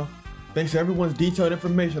it now. Thanks to everyone's detailed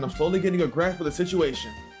information, I'm slowly getting a grasp of the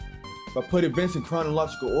situation. If I put events in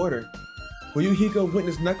chronological order, Fuyuhiko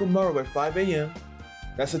witnessed Nekomaru at 5 AM.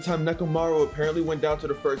 That's the time Nekomaru apparently went down to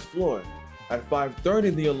the first floor. At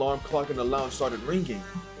 5:30, the alarm clock in the lounge started ringing.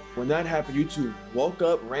 When that happened, you two woke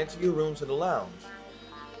up, ran to your rooms in the lounge.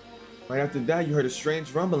 Right after that, you heard a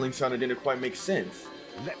strange rumbling sound that didn't quite make sense.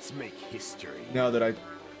 Let's make history.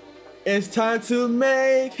 It's time to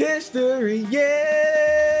make history,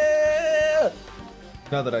 yeah!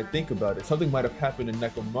 Now that I think about it, something might have happened to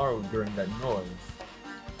Nekomaru during that noise.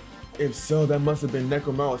 If so, that must have been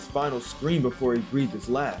Nekomaru's final scream before he breathed his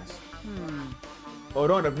last.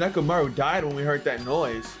 Hold on, if Nekomaru died when we heard that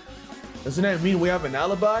noise, doesn't that mean we have an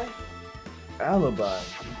alibi? Alibi?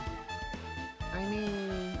 I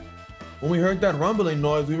mean... When we heard that rumbling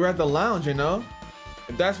noise, we were at the lounge, you know?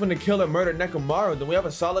 If that's when the killer murdered Nekomaru, then we have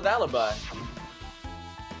a solid alibi. I get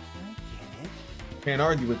it. Can't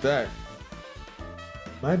argue with that.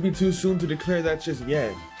 Might be too soon to declare that just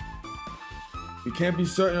yet. We can't be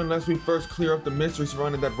certain unless we first clear up the mystery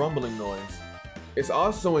surrounding that rumbling noise. It's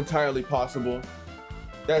also entirely possible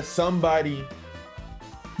that somebody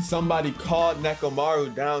called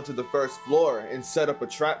Nekomaru down to the first floor and set up a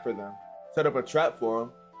trap for them. Set up a trap for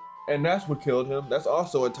him. And that's what killed him. That's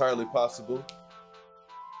also entirely possible.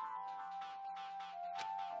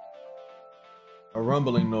 A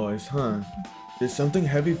rumbling noise, huh? Did something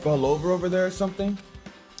heavy fall over there or something?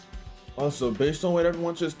 Also, based on what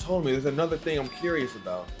everyone just told me, there's another thing I'm curious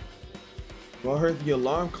about. Well, I heard the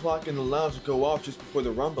alarm clock in the lounge go off just before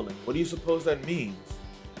the rumbling. What do you suppose that means?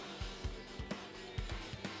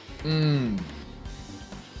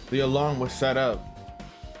 The alarm was set up.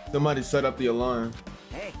 Somebody set up the alarm.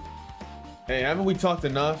 Hey, haven't we talked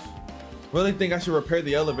enough? Really think I should repair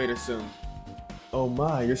the elevator soon. Oh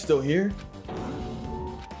my, you're still here?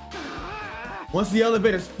 Once the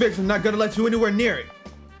elevator's fixed, I'm not gonna let you anywhere near it.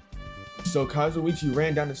 So Kazuichi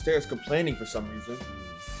ran down the stairs complaining for some reason.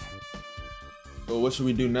 So what should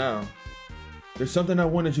we do now? There's something I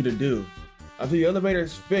wanted you to do. After the elevator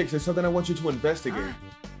is fixed, there's something I want you to investigate.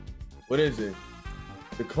 What is it?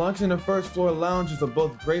 The clocks in the first floor lounges of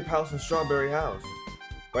both Grape House and Strawberry House.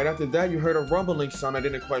 Right after that, you heard a rumbling sound that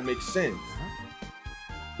didn't quite make sense.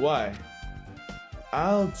 Why?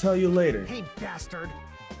 I'll tell you later. Hey, bastard.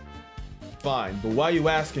 Fine, but why are you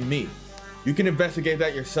asking me? You can investigate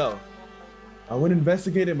that yourself. I would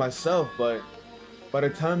investigate it myself, but by the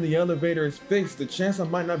time the elevator is fixed, the chance I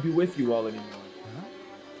might not be with you all anymore.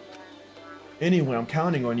 Anyway, I'm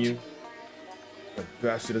counting on you. That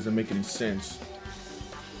bastard doesn't make any sense.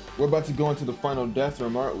 We're about to go into the final death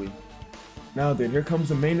room, aren't we? Now then, here comes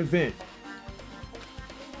the main event.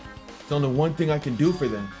 There's only one thing I can do for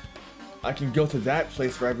them. I can go to that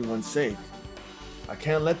place for everyone's sake. I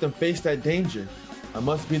can't let them face that danger. I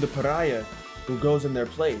must be the pariah who goes in their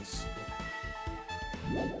place.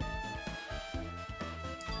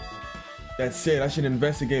 That's it, I should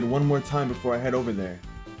investigate one more time before I head over there.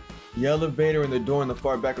 The elevator and the door in the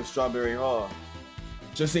far back of Strawberry Hall.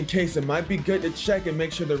 Just in case, it might be good to check and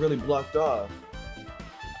make sure they're really blocked off.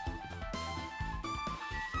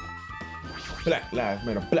 Black lives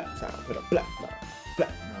matter, black time, put a black lives,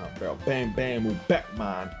 black now, bro. Bang, bang, move back,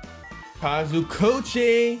 man.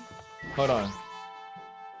 Kazukuchi! Hold on.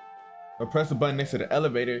 I'll press the button next to the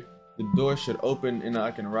elevator. The door should open and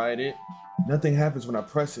I can ride it. Nothing happens when I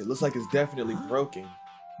press it. Looks like it's definitely broken.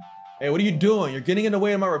 Hey, what are you doing? You're getting in the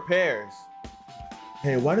way of my repairs.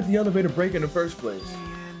 Hey, why did the elevator break in the first place?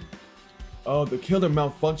 Oh, the killer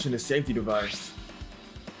malfunctioned the safety device.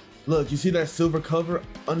 Look, you see that silver cover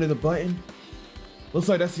under the button? Looks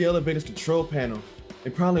like that's the elevator's control panel. They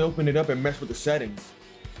probably opened it up and messed with the settings.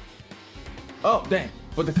 Oh, dang.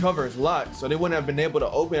 But the cover is locked, so they wouldn't have been able to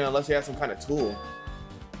open it unless they had some kind of tool.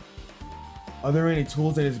 Are there any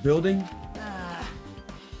tools in this building?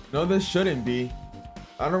 No, there shouldn't be.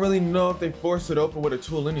 I don't really know if they forced it open with a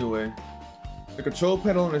tool anyway. The control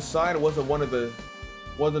panel on the side wasn't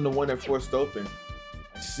the one that forced open.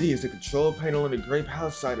 I see, it's the control panel on the Grape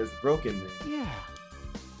House side that's broken then. Yeah.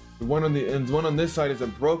 The one on this side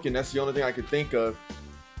isn't broken, that's the only thing I could think of.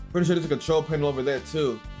 Pretty sure there's a control panel over there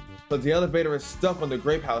too. But the elevator is stuck on the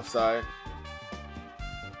Grape House side.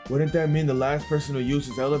 Wouldn't that mean the last person who used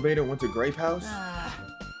this elevator went to Grape House?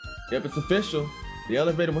 Yep, it's official. The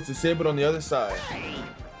elevator was disabled on the other side.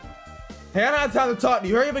 Hey, I don't have time to talk to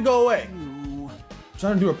you. Hurry up and go away. I'm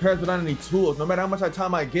trying to do repairs without any tools. No matter how much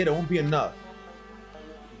time I get, it won't be enough.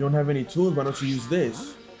 don't have any tools, why don't you use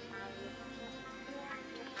this?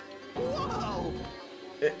 Whoa!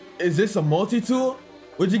 Is this a multi-tool?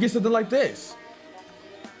 Where'd you get something like this?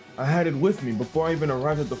 I had it with me before I even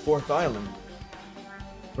arrived at the 4th island.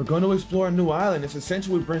 We're going to explore a new island. It's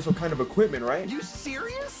essential we bring some kind of equipment, right? You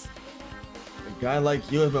serious? A guy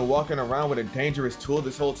like you has been walking around with a dangerous tool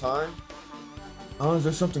this whole time? Oh, is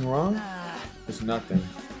there something wrong? It's nothing.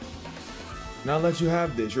 Now I'll let you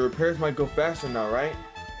have this. Your repairs might go faster now, right?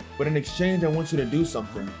 But in exchange, I want you to do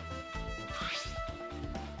something.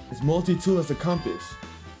 This multi-tool is a compass.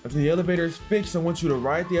 If the elevator is fixed, I want you to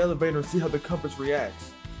ride the elevator and see how the compass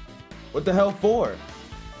reacts. What the hell for?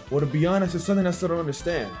 Well, to be honest, it's something I still don't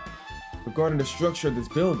understand regarding the structure of this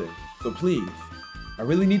building. So please, I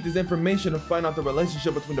really need this information to find out the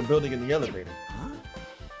relationship between the building and the elevator.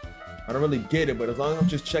 I don't really get it, but as long as I'm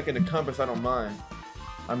just checking the compass, I don't mind.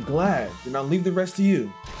 I'm glad, and I'll leave the rest to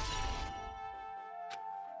you.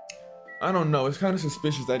 I don't know, it's kind of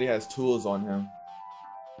suspicious that he has tools on him.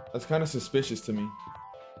 That's kind of suspicious to me.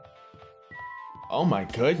 Oh my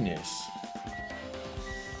goodness.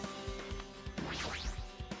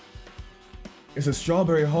 It's a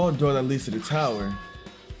strawberry hall door that leads to the tower.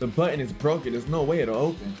 The button is broken, there's no way it'll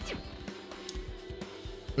open.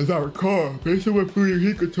 As I recall, based on what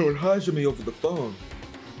Fuyuhiko told Hajime over the phone,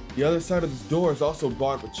 the other side of this door is also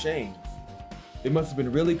barred with chains. They must have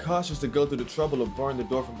been really cautious to go through the trouble of barring the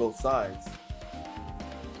door from both sides.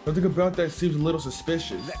 Something about that seems a little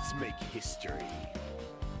suspicious. Let's make history.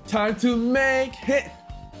 Time to make hit!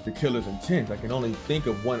 The killer's intent, I can only think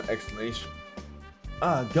of one explanation.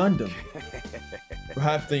 Ah, Gundam.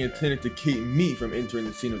 Perhaps they intended to keep me from entering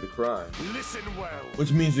the scene of the crime. Listen well.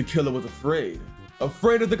 Which means the killer was afraid.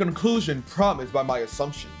 Afraid of the conclusion promised by my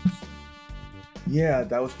assumptions. Yeah,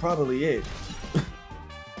 that was probably it.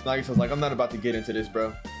 Nagito's like, I'm not about to get into this,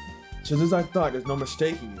 bro. Just as I thought, there's no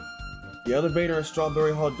mistaking it. The elevator and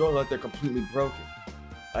Strawberry Hall door look like they're completely broken.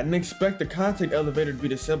 I didn't expect the contact elevator to be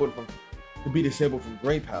disabled from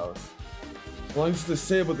Grape House. As long as it's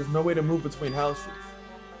disabled, there's no way to move between houses.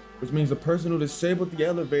 Which means the person who disabled the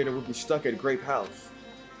elevator would be stuck at Grape House.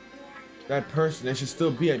 That person, they should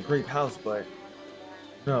still be at Grape House, but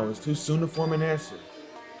no, it's too soon to form an answer.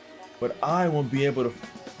 But I won't be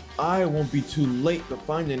too late to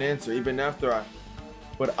find an answer even after I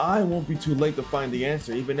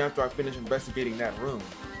finish investigating that room.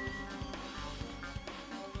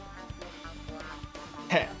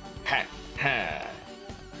 Ha ha ha.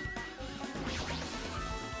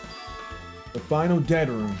 The final dead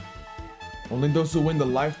room. Only those who win the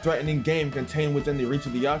life-threatening game contained within the reach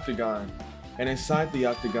of the octagon. And inside the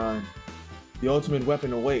octagon, the ultimate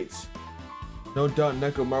weapon awaits. No doubt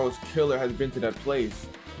Nekomaru's killer has been to that place.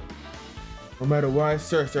 No matter where I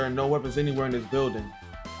search, there are no weapons anywhere in this building.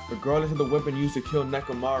 Regardless of the weapon used to kill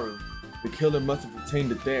Nekomaru, the killer must have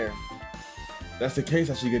obtained it there. If that's the case,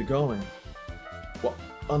 I should get going. Well,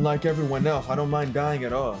 unlike everyone else, I don't mind dying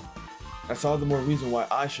at all. That's all the more reason why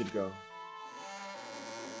I should go.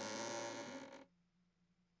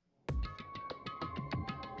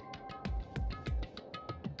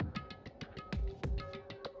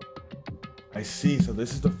 I see, so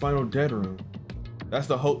this is the final dead room. That's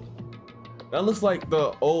the Hope. That looks like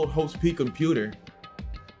the old Hope's Peak computer.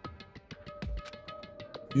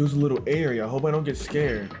 Feels a little airy. I hope I don't get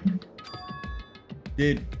scared.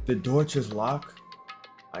 Did the door just lock?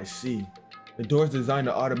 I see. The door's designed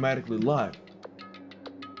to automatically lock.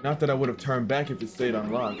 Not that I would have turned back if it stayed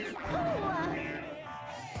unlocked.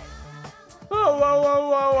 Oh,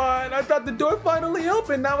 I thought the door finally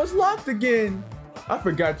opened. Now it's locked again. I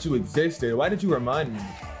forgot you existed. Why did you remind me?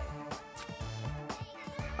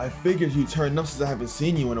 I figured you turned up since I haven't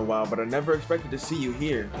seen you in a while, but I never expected to see you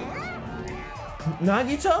here.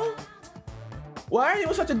 Nagito? Why are you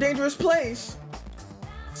in such a dangerous place?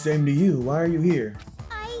 Same to you. Why are you here?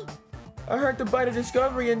 I heard the Bite of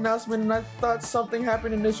Discovery announcement and I thought something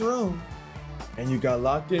happened in this room. And you got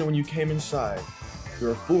locked in when you came inside.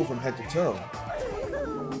 You're a fool from head to toe.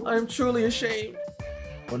 I am truly ashamed.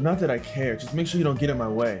 Well, not that I care. Just make sure you don't get in my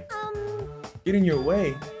way. Get in your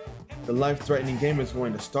way? The life-threatening game is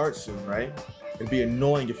going to start soon, right? It'd be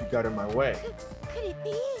annoying if you got in my way. Could it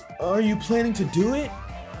be? Are you planning to do it?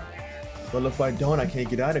 Well, if I don't, I can't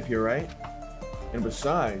get out of here, right? And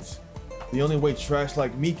besides, the only way trash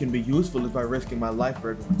like me can be useful is by risking my life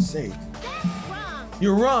for everyone's sake. That's wrong.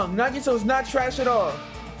 You're wrong. Nagito's not trash at all.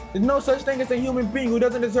 There's no such thing as a human being who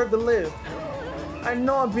doesn't deserve to live. I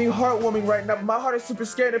know I'm being heartwarming right now, but my heart is super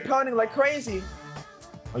scared and pounding like crazy.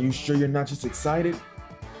 Are you sure you're not just excited?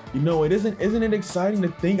 You know, isn't it exciting to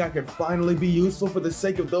think I could finally be useful for the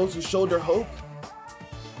sake of those who shoulder hope?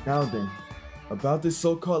 Now then, about this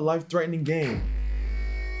so-called life-threatening game.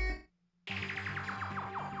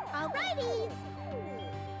 Alrighty.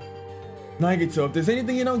 Nagito, if there's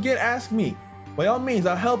anything you don't get, ask me. By all means,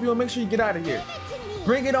 I'll help you and make sure you get out of here.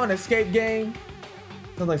 Bring it on, escape game.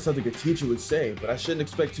 Sounds like something a teacher would say, but I shouldn't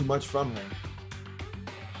expect too much from her.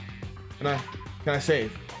 Can I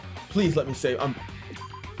save? Please let me save.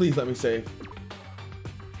 Please let me save.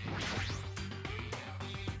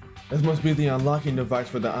 This must be the unlocking device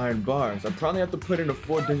for the iron bars. I probably have to put in a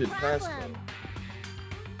 4-digit passcode.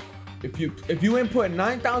 If you input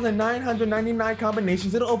 9,999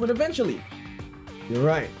 combinations, it'll open eventually. You're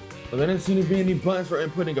right, but there didn't seem to be any buttons for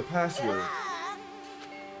inputting a password.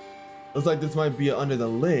 Looks like this might be under the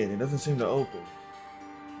lid. It doesn't seem to open.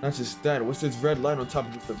 Not just that, what's this red light on top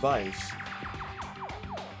of this device?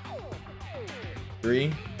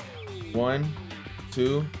 3, 1,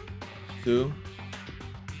 2, 2.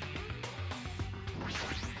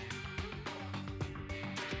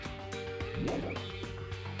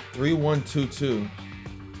 Three, 1, 2, 2.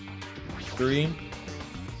 3.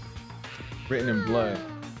 Written in blood.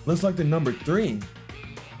 Looks like the number 3.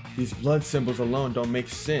 These blood symbols alone don't make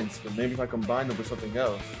sense, but maybe if I combine them with something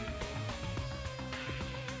else.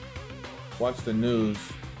 Watch the news.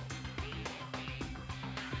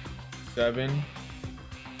 7,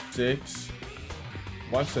 6.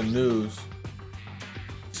 Watch the news.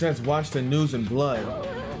 It says watch the news in blood.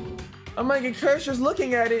 I'm like, get cursors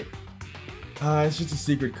looking at it. It's just a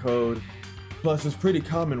secret code. Plus, it's a pretty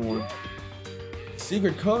common one.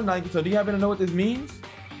 Secret code, Nagito? Do you happen to know what this means?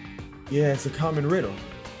 Yeah, it's a common riddle.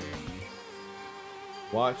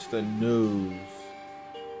 Watch the news.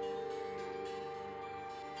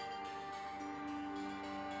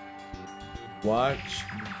 Watch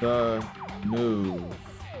the news.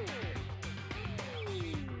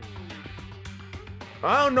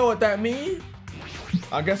 I don't know what that means.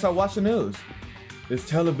 I guess I'll watch the news. This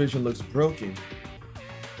television looks broken.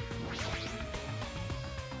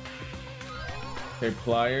 Okay,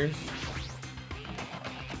 pliers.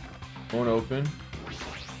 Won't open.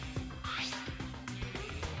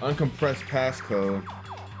 Uncompressed passcode.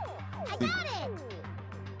 I got it.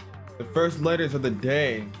 The first letters of the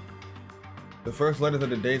day. The first letters of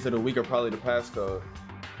the days of the week are probably the passcode.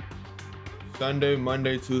 Sunday,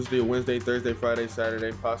 Monday, Tuesday, Wednesday, Thursday, Friday,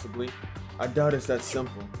 Saturday, possibly. I doubt it's that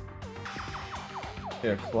simple.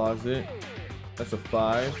 Yeah, closet. That's a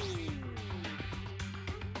 5.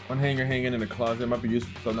 One hanger hanging in the closet. Might be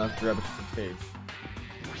useful, so I'm not to grab it just in case.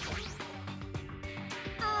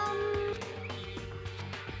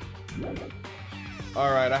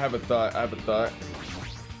 Alright, I have a thought.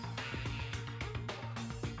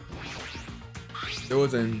 There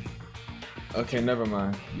was an... Okay, never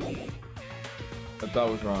mind. I thought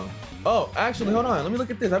was wrong. Oh, actually, hold on. Let me look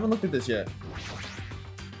at this. I haven't looked at this yet.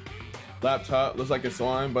 Laptop. Looks like it's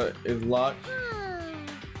on, but it's locked.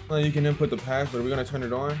 Well, you can input the password. We're gonna turn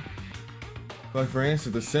it on. Like, for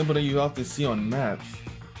instance, the symbol that you often see on maps.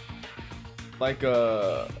 Like,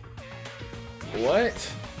 what?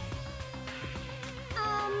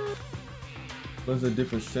 What's a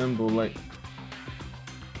different symbol? Like...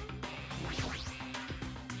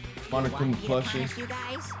 Monochrome plushie.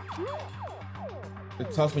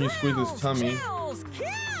 It's tough when you squeeze his tummy. Kills!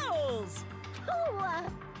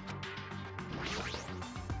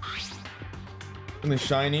 And the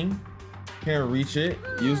shining. Can't reach it.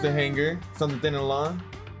 Use the hanger. Something thin and long.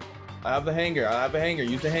 I have the hanger.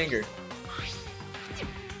 Use the hanger.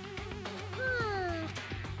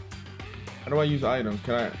 How do I use items?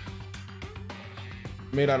 Can I?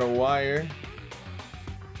 Made out of wire.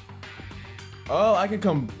 Oh, I can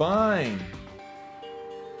combine.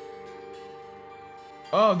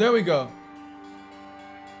 Oh, there we go.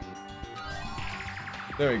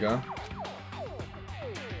 There we go.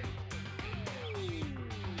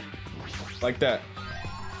 Like that.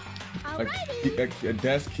 Like a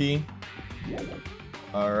desk key.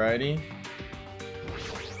 Alrighty.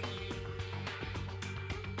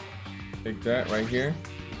 Take that right here.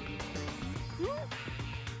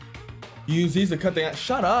 Use these to cut the...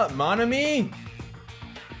 Shut up, Monami!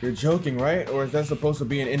 You're joking, right? Or is that supposed to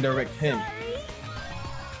be an indirect hint?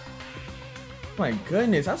 My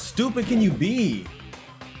goodness, how stupid can you be?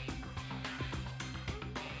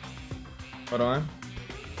 Hold on.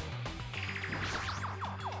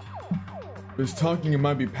 If it's talking, it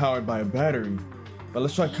might be powered by a battery. But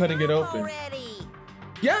let's try cutting it open.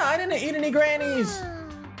 Yeah, I didn't eat any grannies!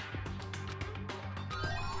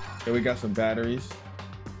 Okay, we got some batteries.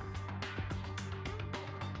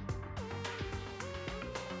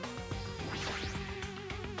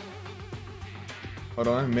 Hold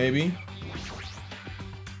on, maybe.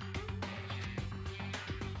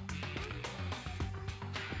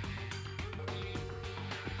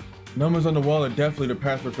 Numbers on the wall are definitely the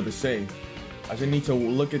password for the safe. I just need to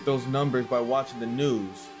look at those numbers by watching the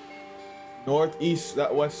news. North, east,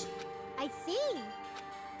 west. I see.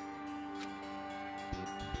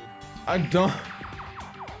 I don't.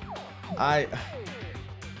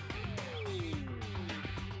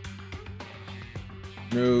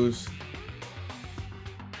 News.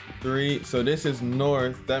 3. So this is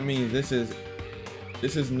north. That means this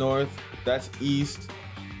is north. That's east.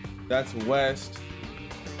 That's west.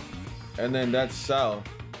 And then that's south.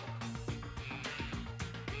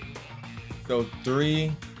 So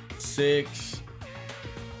 3, 6,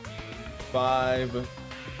 5,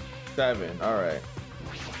 7. All right.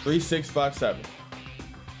 3, 6, 5, 7.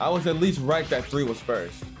 I was at least right that 3 was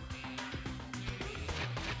first.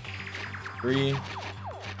 3,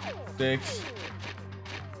 6,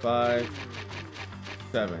 5,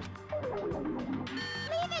 7.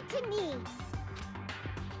 Leave it to me.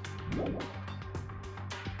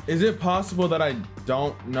 Is it possible that I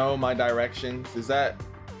don't know my directions? Is that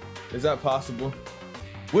possible?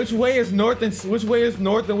 Which way is north and which way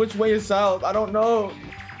is south? I don't know.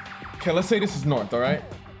 Okay, let's say this is north, all right?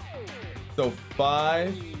 So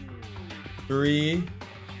 5, 3,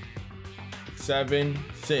 7,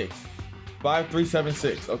 6. 5, 3, 7,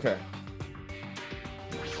 6. Okay.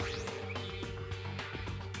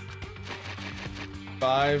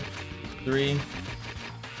 Five, 3,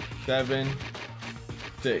 7,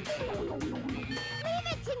 6. Leave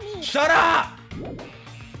it to me. Shut up!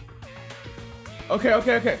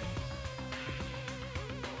 Okay.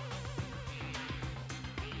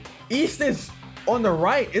 East is on the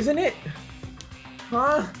right, isn't it?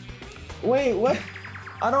 Huh? Wait, what?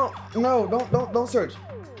 I don't know. Don't search.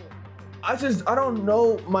 I don't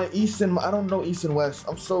know my east and I don't know east and west.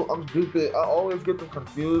 I'm stupid. I always get them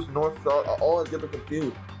confused. North, south. I always get them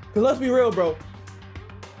confused. Cause let's be real, bro.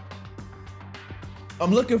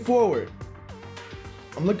 I'm looking forward,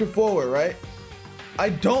 right? I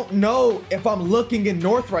don't know if I'm looking in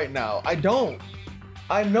north right now. I don't.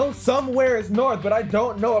 I know somewhere is north, but I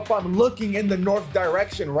don't know if I'm looking in the north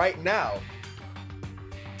direction right now.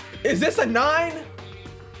 Is this a 9?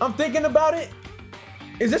 I'm thinking about it.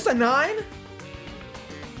 Is this a 9?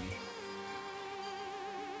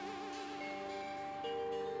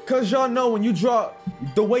 Cause y'all know when you draw,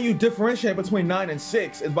 the way you differentiate between 9 and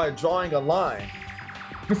 6 is by drawing a line.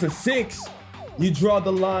 If it's a 6, you draw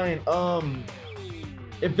the line,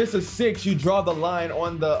 if it's a 6, you draw the line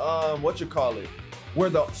on the, where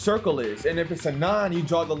the circle is. And if it's a 9, you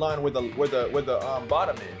draw the line where the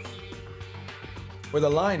bottom is. Where the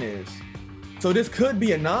line is. So this could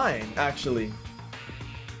be a 9, actually.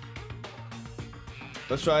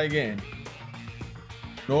 Let's try again.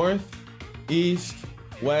 North, east,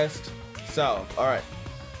 west, south. All right.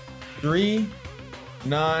 3,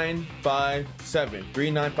 9, 5, 7.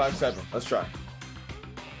 3, 9, 5, 7. Let's try.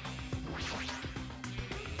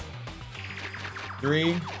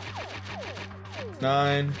 3,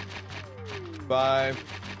 9, 5,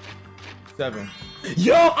 7.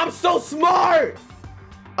 Yo, I'm so smart!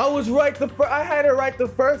 I was right I had it right the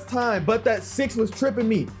first time, but that 6 was tripping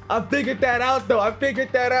me. I figured that out though. I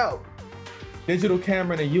figured that out. Digital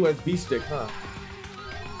camera and a USB stick, huh?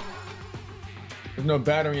 There's no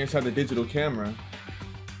battery inside the digital camera.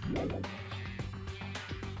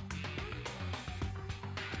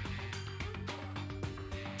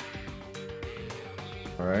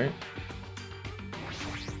 All right.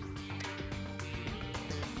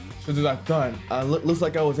 Just as I thought, looks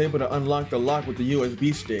like I was able to unlock the lock with the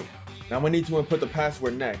USB stick. Now I need to input the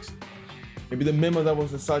password next. Maybe the memo that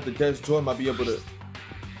was inside the desk drawer might be able to...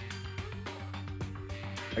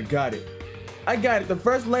 I got it. The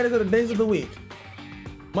first letters of the days of the week.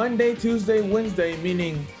 Monday, Tuesday, Wednesday,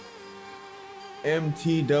 meaning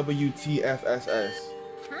MTWTFSS.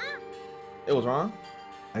 Huh? It was wrong?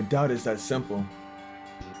 I doubt it's that simple.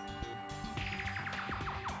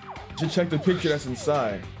 Should check the picture that's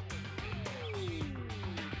inside.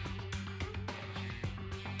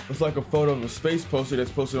 Looks like a photo of a space poster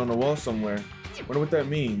that's posted on the wall somewhere. Wonder what that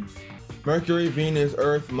means. Mercury, Venus,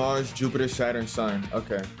 Earth, Mars, Jupiter, Saturn, Sun.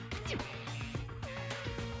 Okay.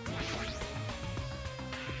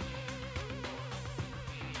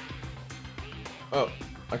 Oh,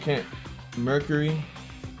 I can't. Mercury,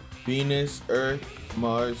 Venus, Earth,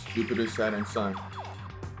 Mars, Jupiter, Saturn, Sun.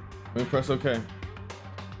 Let me press OK.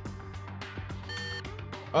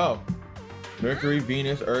 Oh. Mercury,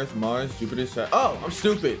 Venus, Earth, Mars, Jupiter, Saturn. Oh, I'm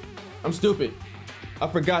stupid. I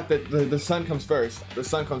forgot that the sun comes first.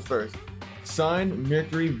 Sun,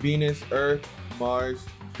 Mercury, Venus, Earth, Mars,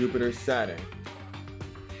 Jupiter, Saturn.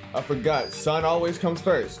 I forgot. Sun always comes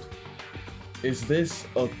first. Is this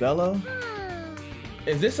Othello?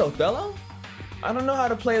 Is this Othello? I don't know how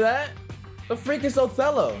to play that. The freak is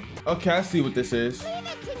Othello. Okay, I see what this is. Leave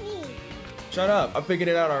it to me. Shut up, I figured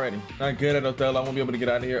it out already. Not good at Othello, I won't be able to get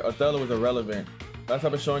out of here. Othello is irrelevant. Last time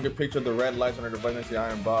I was showing a picture of the red lights on her device next to the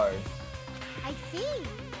iron bars. I see.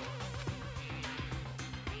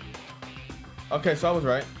 Okay, so I was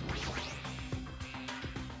right.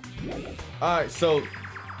 Alright, so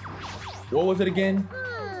what was it again?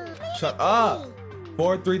 Shut up!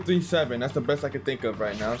 4337. That's the best I can think of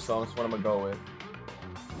right now, so that's what I'm gonna go with.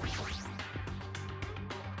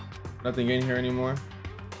 Nothing in here anymore.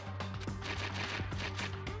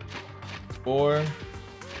 4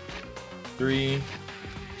 3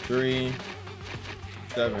 3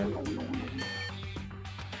 7.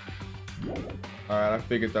 Alright, I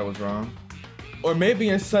figured that was wrong. Or maybe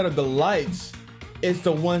instead of the lights, it's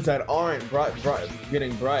the ones that aren't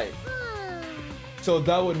getting bright. So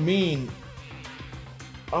that would mean,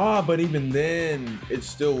 but even then, it's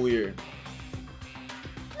still weird.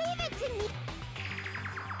 Leave it to me.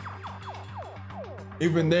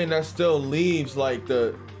 Even then, that still leaves like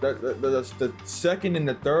the second and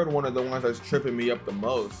the third one are the ones that's tripping me up the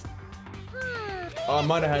most. Oh, I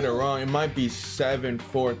might have had it wrong. It might be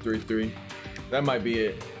 7433. That might be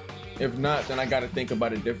it. If not, then I gotta think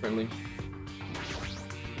about it differently.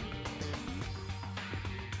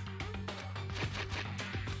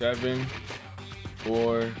 Seven,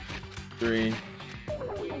 4, 3.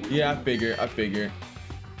 Yeah, I figure.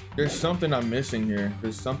 There's something I'm missing here.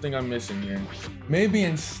 Maybe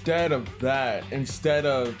instead of that,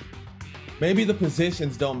 maybe the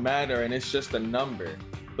positions don't matter and it's just a number.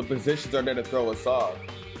 The positions are there to throw us off.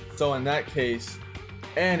 So in that case,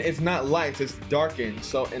 and it's not lights, it's darkened.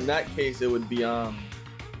 So in that case, it would be,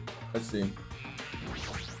 let's see.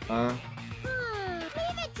 Leave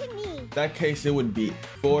it to me. That case, it would be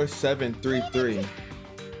 4733.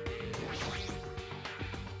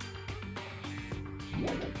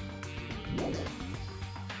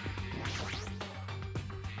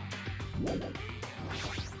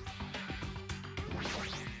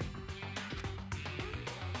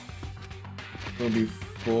 It would be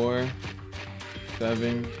 4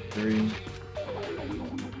 7 3.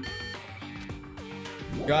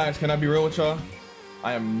 Guys, can I be real with y'all?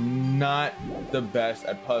 I am not the best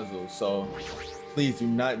at puzzles, so please do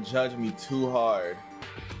not judge me too hard.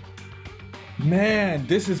 Man,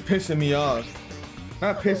 this is pissing me off.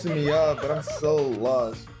 Not pissing me off, but I'm so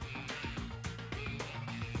lost.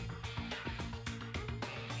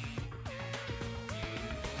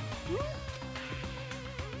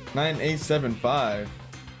 Nine, 8, 7, 5.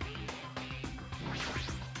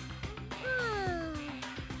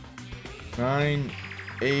 Nine,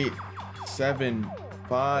 8, 7,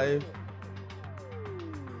 5.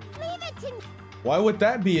 Why would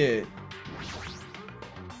that be it?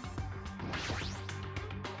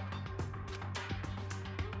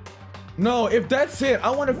 No, if that's it, I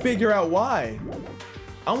want to figure out why.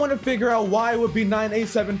 I want to figure out why it would be 9, 8,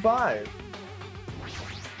 7, 5.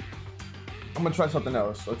 I'm gonna try something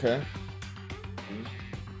else, okay? 3,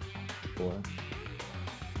 4,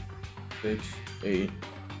 6, 8.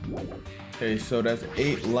 Okay, so that's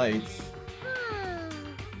 8 lights.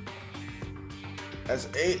 That's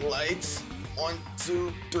 8 lights. 1,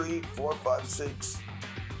 2, 3, 4, 5, 6,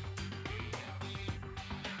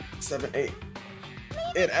 7, 8.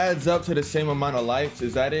 It adds up to the same amount of lights.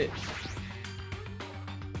 Is that it?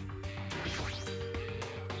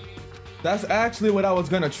 That's actually what I was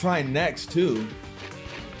gonna try next too.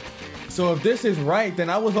 So if this is right,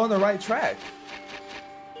 then I was on the right track.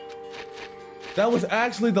 That was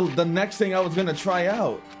actually the next thing I was gonna try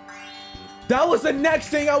out. That was the next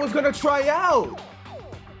thing I was gonna try out.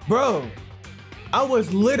 Bro, I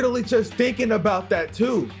was literally just thinking about that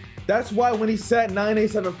too. That's why when he said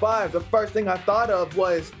 9875, the first thing I thought of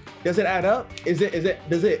was, does it add up? Does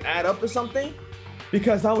it add up to something?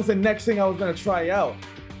 Because that was the next thing I was gonna try out.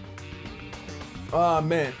 Oh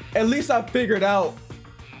man, at least I figured out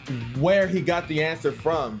where he got the answer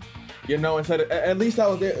from, you know, instead of, at least I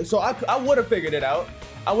was there. So I would have figured it out.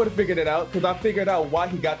 I would have figured it out because I figured out why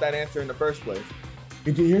he got that answer in the first place.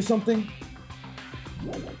 Did you hear something?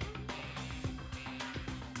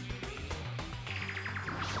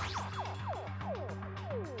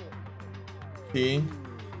 P.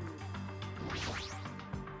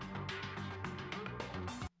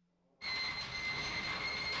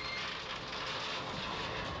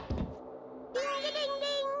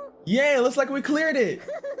 Yeah, looks like we cleared it.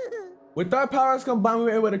 With our powers combined, we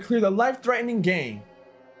were able to clear the life-threatening game.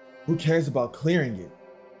 Who cares about clearing it?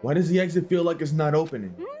 Why does the exit feel like it's not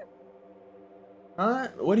opening? Huh?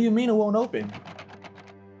 What do you mean it won't open?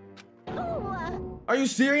 Are you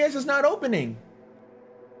serious? It's not opening.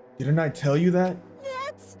 Didn't I tell you that?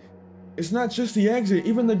 That's... It's not just the exit,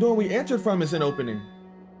 even the door we entered from isn't opening.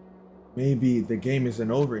 Maybe the game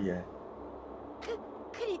isn't over yet. Could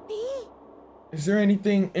it be? Is there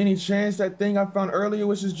any chance that thing I found earlier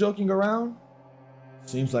was just joking around?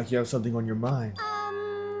 Seems like you have something on your mind.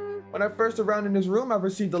 When I first arrived in this room, I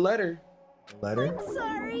received a letter. A letter? I'm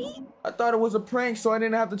sorry. I thought it was a prank, so I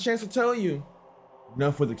didn't have the chance to tell you.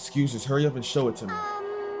 Enough with excuses, hurry up and show it to me.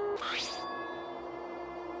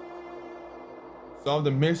 Solve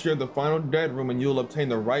the mystery of the final dead room and you'll obtain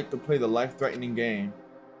the right to play the life-threatening game.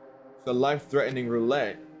 It's a life-threatening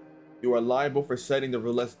roulette. You are liable for setting the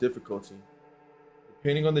roulette's difficulty.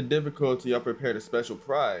 Depending on the difficulty, I'll prepare a special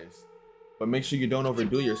prize. But make sure you don't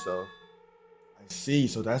overdo yourself. I see,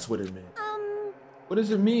 so that's what it meant. What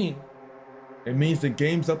does it mean? It means the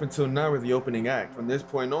games up until now are the opening act. From this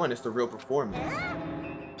point on, it's the real performance.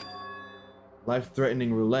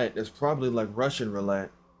 Life-threatening roulette is probably like Russian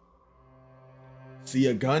roulette. See,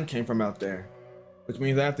 a gun came from out there, which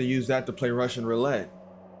means I have to use that to play Russian roulette.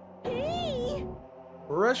 Hey!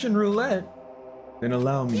 Russian roulette? Then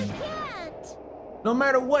allow me. You can't! No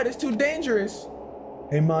matter what, it's too dangerous.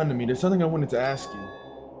 Hey Monami, there's something I wanted to ask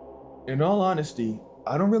you. In all honesty,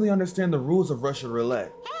 I don't really understand the rules of Russian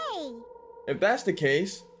roulette. Hey! If that's the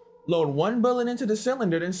case, load one bullet into the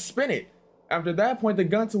cylinder, then spin it. After that, point the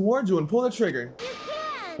gun towards you and pull the trigger. You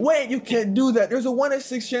can't! Wait, you can't do that. There's a 1 in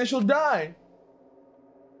 6 chance you'll die.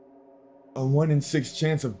 A 1 in 6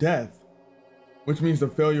 chance of death, which means the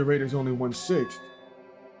failure rate is only 1/6.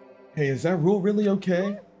 Hey, is that rule really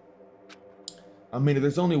okay? I mean, if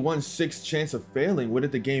there's only 1/6 chance of failing,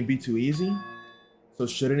 wouldn't the game be too easy? So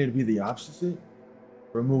shouldn't it be the opposite?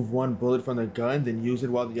 Remove 1 bullet from the gun, then use it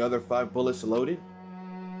while the other 5 bullets are loaded?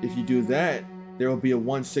 If you do that, there will be a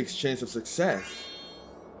 1/6 chance of success.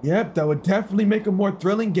 Yep, that would definitely make a more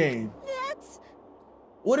thrilling game. That's...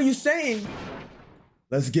 What are you saying?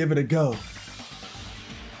 Let's give it a go.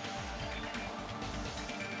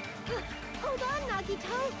 Hold on,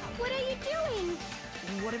 Nagito. What are you doing?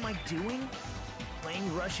 What am I doing?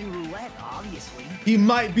 Playing Russian roulette, obviously. He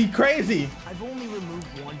might be crazy. I've only removed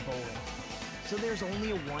 1 bullet, so there's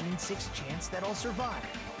only a 1 in 6 chance that I'll survive.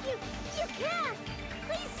 You can't!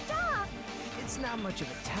 Please stop! It's not much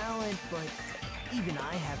of a talent, but even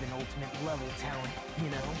I have an ultimate level talent, you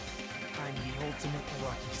know? I'm the ultimate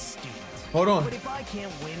lucky student. Hold on. But if I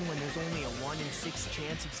can't win when there's only a 1 in 6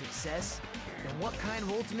 chance of success, then what kind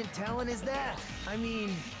of ultimate talent is that? I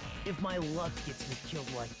mean, if my luck gets me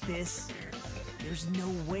killed like this, there's no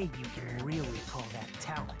way you can really call that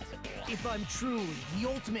talent. If I'm truly the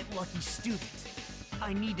ultimate lucky student,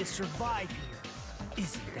 I need to survive here.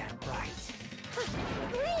 Isn't that right?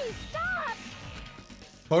 Please stop!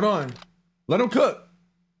 Hold on. Let him cook.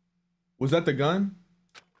 Was that the gun?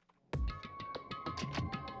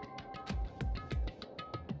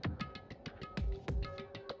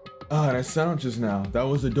 Ah, that sound just now. That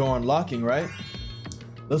was the door unlocking, right?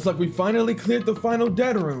 Looks like we finally cleared the final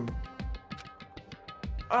dead room.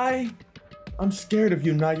 I'm scared of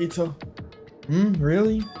you, Nagito.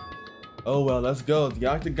 Really? Oh well, let's go. The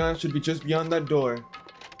octagon should be just beyond that door.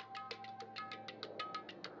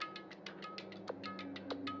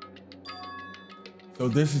 So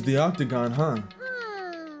this is the octagon, huh?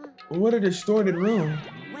 What a distorted room.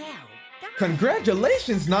 Wow.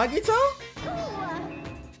 Congratulations, Nagito!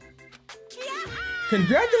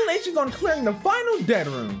 Congratulations on clearing the final dead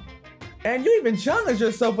room. And you even challenged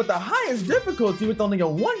yourself with the highest difficulty with only a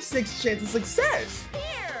 1/6 chance of success.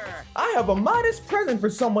 Here! I have a modest present for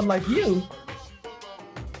someone like you.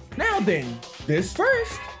 Now then, this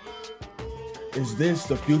first. Is this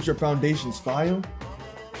the Future Foundation's file?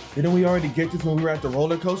 Didn't we already get this when we were at the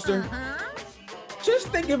roller coaster? Just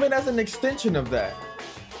think of it as an extension of that.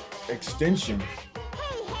 Extension?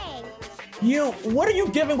 Hey! What are you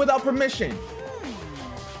giving without permission?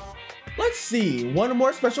 Let's see, one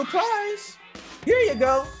more special prize. Here you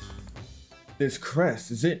go. This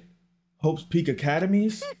crest, is it Hope's Peak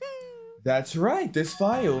Academies? That's right, this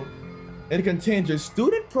file. It contains your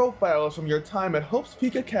student profiles from your time at Hope's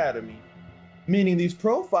Peak Academy. Meaning these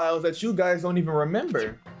profiles that you guys don't even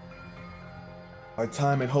remember. Our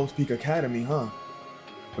time at Hope's Peak Academy, huh?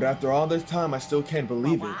 But after all this time, I still can't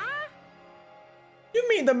believe it. You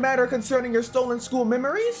mean the matter concerning your stolen school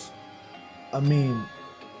memories? I mean,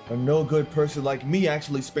 a no-good person like me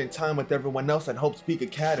actually spent time with everyone else at Hope's Peak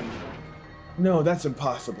Academy. No, that's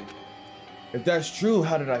impossible. If that's true,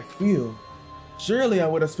 how did I feel? Surely I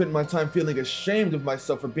would have spent my time feeling ashamed of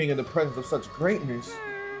myself for being in the presence of such greatness.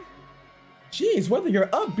 Jeez, whether you're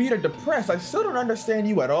upbeat or depressed, I still don't understand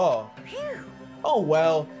you at all. Oh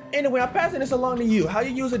well, anyway, I'm passing this along to you. How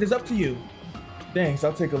you use it is up to you. Thanks,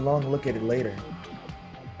 I'll take a long look at it later.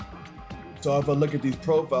 So if I look at these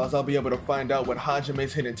profiles, I'll be able to find out what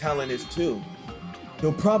Hajime's hidden talent is too.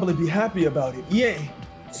 He'll probably be happy about it. Yay!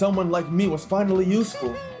 Someone like me was finally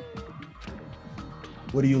useful.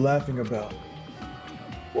 What are you laughing about?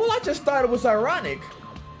 Well, I just thought it was ironic.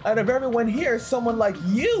 Out of everyone here, someone like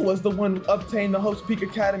you was the one who obtained the Hope's Peak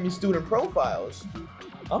Academy student profiles.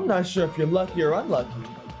 I'm not sure if you're lucky or unlucky.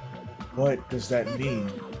 What does that mean?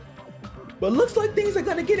 But looks like things are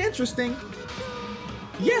gonna get interesting.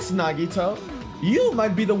 Yes, Nagito, you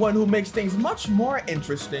might be the one who makes things much more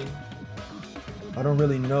interesting. I don't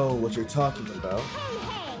really know what you're talking about.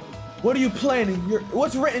 What are you planning?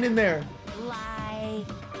 What's written in there? Lie.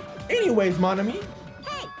 Anyways, Monami,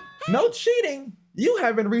 no cheating. You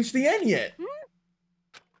haven't reached the end yet.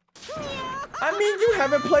 I mean, you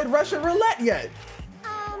haven't played Russian roulette yet.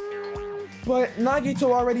 But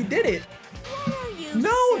Nagito already did it.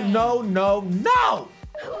 No!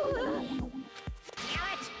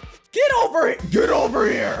 Get over it! Get over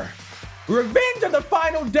here! Revenge of the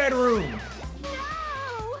final dead room!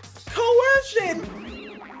 No!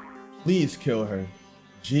 Coercion! Please kill her.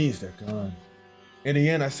 Jeez, they're gone. In the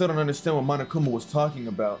end, I still don't understand what Monokuma was talking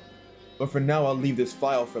about. But for now, I'll leave this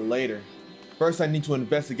file for later. First, I need to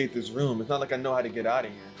investigate this room. It's not like I know how to get out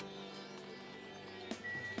of here.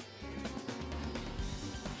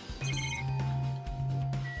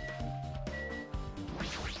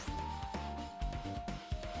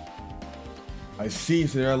 I see,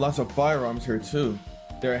 so there are lots of firearms here too.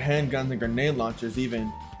 There are handguns and grenade launchers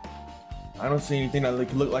even. I don't see anything that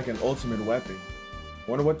could look like an ultimate weapon.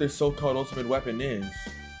 Wonder what this so-called ultimate weapon is.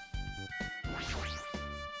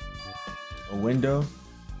 A window?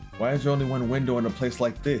 Why is there only one window in a place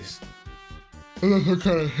like this? Unless I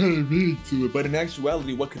kind of had a meaning to it, but in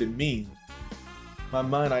actuality, what could it mean? In my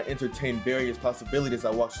mind, I entertained various possibilities. I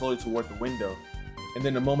walked slowly toward the window, and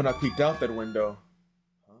then the moment I peeked out that window,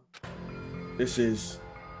 this is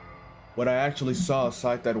what I actually saw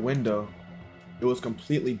outside that window. It was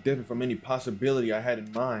completely different from any possibility I had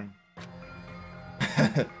in mind.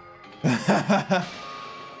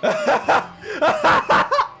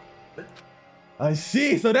 I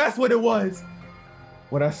see, so that's what it was.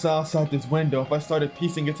 What I saw outside this window, if I started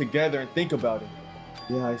piecing it together and think about it.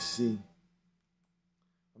 Yeah, I see.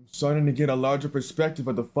 I'm starting to get a larger perspective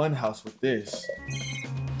of the funhouse with this.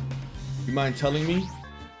 You mind telling me?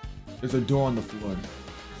 There's a door on the floor.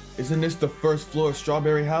 Isn't this the first floor of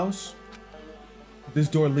Strawberry House? Did this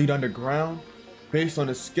door lead underground? Based on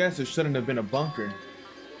the sketch, it shouldn't have been a bunker.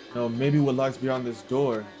 No, maybe what lies beyond this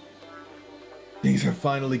door. Things are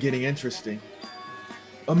finally getting interesting.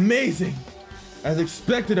 Amazing! As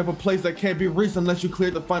expected of a place that can't be reached unless you clear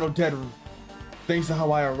the final dead room. Thanks to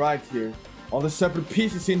how I arrived here, all the separate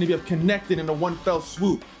pieces seem to be connected in a one fell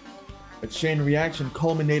swoop. A chain reaction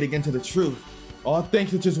culminating into the truth. All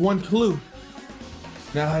thanks to just one clue.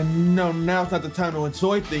 Now I know now's not the time to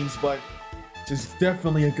enjoy things, but it's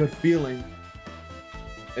definitely a good feeling.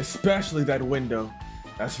 Especially that window.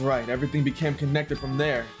 That's right, everything became connected from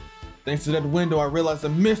there. Thanks to that window, I realized the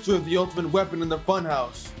mystery of the ultimate weapon in the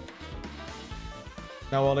funhouse.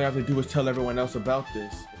 Now all I have to do is tell everyone else about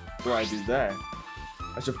this. Before I do that,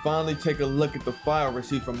 I should finally take a look at the file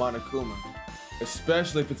received from Monokuma.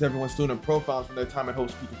 Especially if it's everyone's student profiles from their time at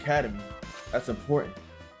Hope's Peak Academy. That's important.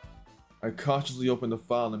 I cautiously opened the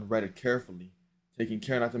file and read it carefully, taking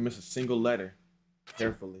care not to miss a single letter.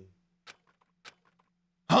 Carefully.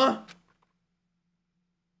 Huh?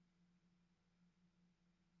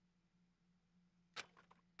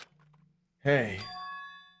 Hey.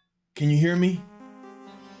 Can you hear me?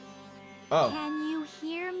 Oh. Can you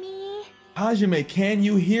hear me? Hajime, can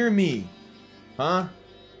you hear me? Huh?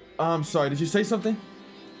 I'm sorry, did you say something?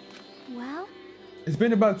 Well? It's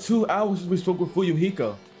been about 2 hours since we spoke with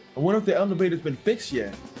Fuyuhiko. I wonder if the elevator's been fixed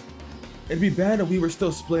yet. It'd be bad if we were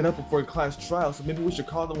still split up before class trial, so maybe we should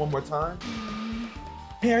call them one more time?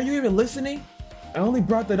 Hey, are you even listening? I only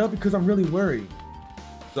brought that up because I'm really worried.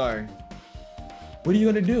 Sorry. What are you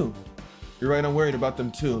gonna do? You're right, I'm worried about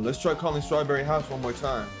them too. Let's try calling Strawberry House one more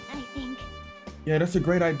time. I think. Yeah, that's a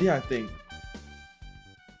great idea, I think.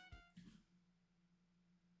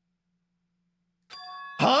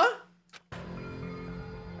 Huh?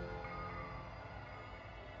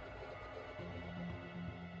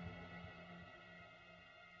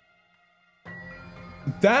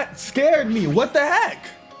 That scared me. What the heck?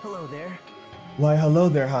 Hello there. Why, hello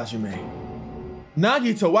there, Hajime.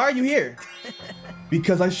 Nagito, why are you here?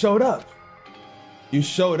 Because I showed up. You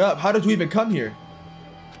showed up? How did you even come here?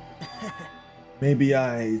 Maybe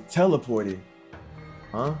I teleported.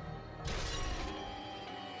 Huh?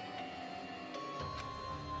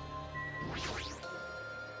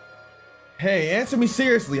 Hey, answer me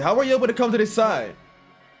seriously. How were you able to come to this side?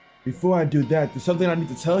 Before I do that, there's something I need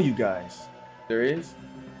to tell you guys. There is?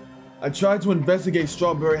 I tried to investigate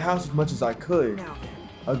Strawberry House as much as I could.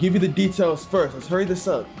 I'll give you the details first. Let's hurry this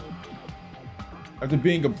up. After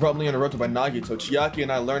being abruptly interrupted by Nagito, Chiaki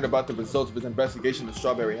and I learned about the results of his investigation of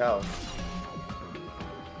Strawberry House.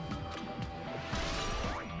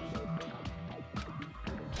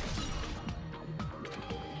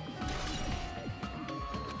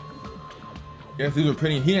 Yes, these were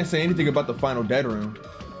pretty. He didn't say anything about the final dead room.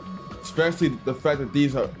 Especially the fact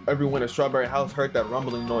that everyone at Strawberry House heard that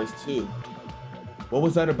rumbling noise too. What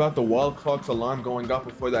was that about the wall clock's alarm going off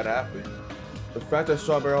before that happened? The fact that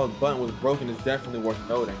Strawberry House button was broken is definitely worth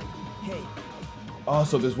noting. Hey.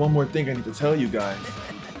 Also, there's one more thing I need to tell you guys.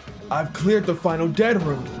 I've cleared the final dead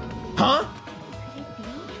room. Huh?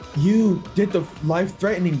 You did the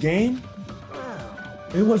life-threatening game?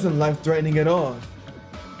 It wasn't life-threatening at all.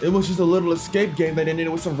 It was just a little escape game that ended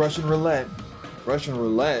with some Russian roulette. Russian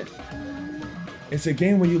roulette? It's a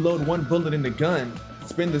game where you load one bullet in the gun,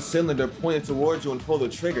 spin the cylinder, point it towards you, and pull the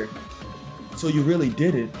trigger. So you really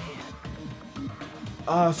did it.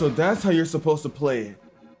 Ah, so that's how you're supposed to play it.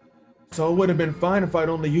 So it would have been fine if I'd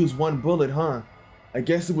only used one bullet, huh? I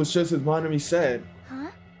guess it was just as Monami said. Huh?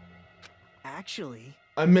 Actually...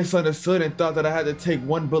 I misunderstood and thought that I had to take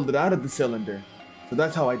one bullet out of the cylinder. So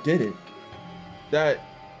that's how I did it. That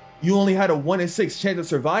you only had a 1 in 6 chance of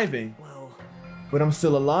surviving. Well... But I'm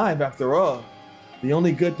still alive after all. The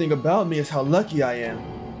only good thing about me is how lucky I am.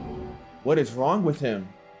 What is wrong with him?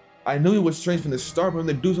 I knew he was strange from the start, but him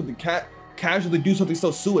to do something casually do something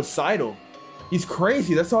so suicidal. He's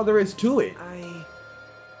crazy, that's all there is to it.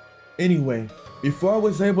 Anyway, because I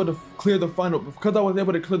was able to clear the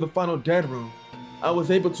final dead room, I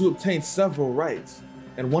was able to obtain several rights.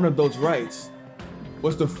 And one of those rights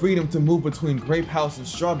was the freedom to move between Grape House and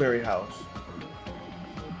Strawberry House.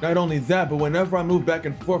 Not only that, but whenever I move back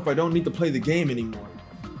and forth, I don't need to play the game anymore.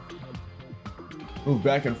 Move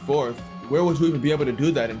back and forth? Where would you even be able to do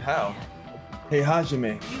that and how? Hey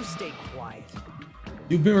Hajime. You stay quiet.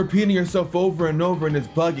 You've been repeating yourself over and over and it's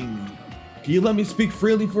bugging me. Can you let me speak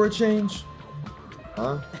freely for a change?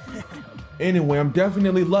 Huh? Anyway, I'm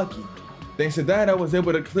definitely lucky. Thanks to that, I was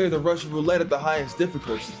able to clear the Russian roulette at the highest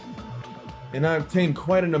difficulty. And I obtained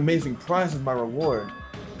quite an amazing prize as my reward.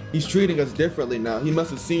 He's treating us differently now. He must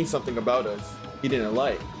have seen something about us he didn't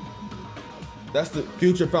like. That's the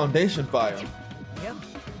Future Foundation file. Yep.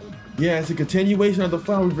 Yeah, it's a continuation of the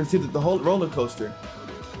file we've received at the whole roller coaster.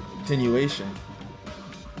 Continuation.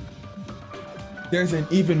 There's an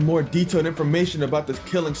even more detailed information about this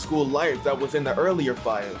Killing School Life that was in the earlier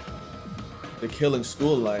file. The Killing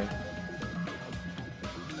School Life.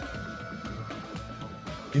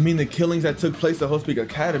 You mean the killings that took place at Hospic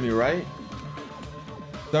Academy, right?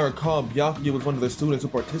 As I recall, Byakuya was one of the students who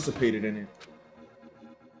participated in it.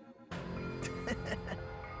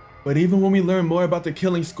 But even when we learn more about the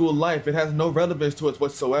Killing School Life, it has no relevance to us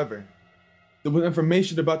whatsoever. There was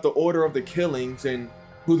information about the order of the killings and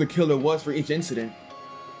who the killer was for each incident.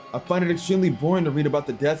 I find it extremely boring to read about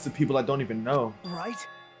the deaths of people I don't even know. Right?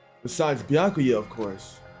 Besides Byakuya, of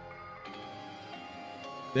course.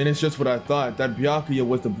 Then it's just what I thought, that Byakuya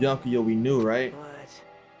was the Byakuya we knew, right? But...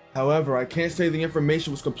 However, I can't say the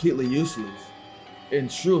information was completely useless. In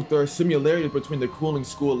truth, there are similarities between the Killing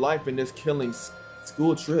School Life and this Killing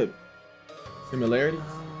School trip. Similarities?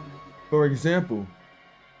 For example,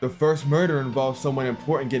 the first murder involved someone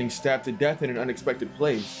important getting stabbed to death in an unexpected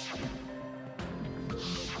place.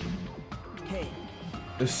 Hey.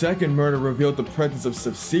 The second murder revealed the presence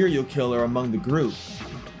of a serial killer among the group.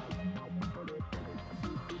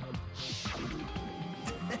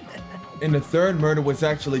 And the third murder was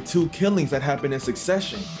actually 2 killings that happened in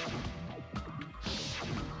succession.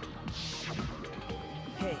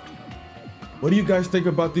 Hey. What do you guys think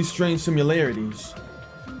about these strange similarities?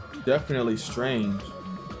 Definitely strange.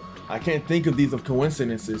 I can't think of these as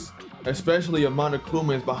coincidences, especially if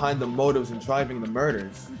Monokuma is behind the motives and driving the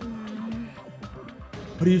murders.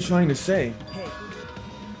 What are you trying to say? Hey.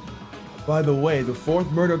 By the way, the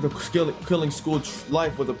 4th murder of the Killing School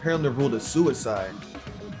Life was apparently ruled a suicide.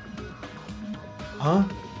 Huh?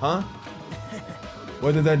 Huh?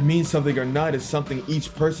 Whether that means something or not is something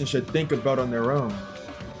each person should think about on their own.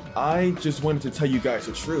 I just wanted to tell you guys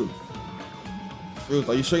the truth. Truth,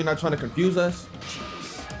 are you sure you're not trying to confuse us?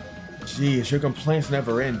 Jeez, your complaints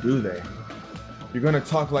never end, do they? You're gonna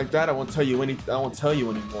talk like that, I won't tell you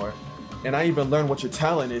anymore. And I even learned what your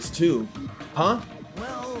talent is too. Huh?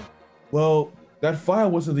 Well, that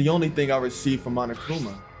file wasn't the only thing I received from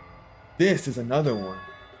Monokuma. This is another one.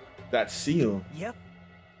 That seal. Yep.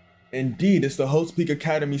 Indeed, it's the Host Peak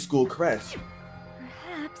Academy school crest.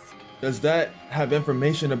 Perhaps. Does that have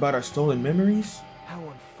information about our stolen memories? How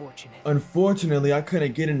unfortunate. Unfortunately, I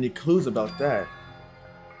couldn't get any clues about that.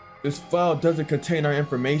 This file doesn't contain our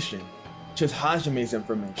information, just Hajime's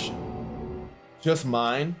information. Just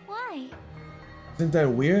mine? Why? Isn't that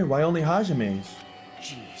weird? Why only Hajime's?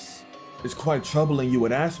 Jeez. It's quite troubling you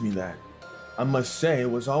would ask me that. I must say,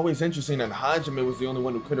 it was always interesting that Hajime was the only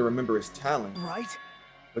one who couldn't remember his talent. Right?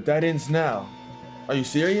 But that ends now. Are you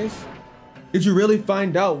serious? Did you really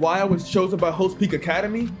find out why I was chosen by Host Peak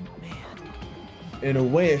Academy? Man. In a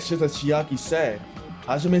way, it's just as Chiaki said.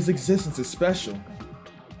 Hajime's existence is special.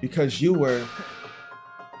 Because you were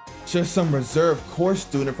just some reserve core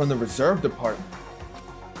student from the reserve department.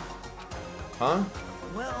 Huh?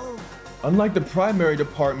 Well... Unlike the primary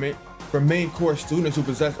department for main core students who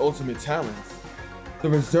possess ultimate talents, the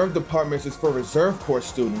reserve department is for reserve core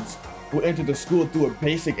students who enter the school through a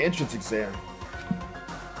basic entrance exam.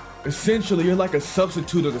 Essentially, you're like a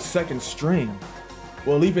substitute of the second string.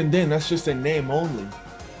 Well, even then, that's just a name only.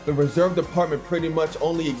 The reserve department pretty much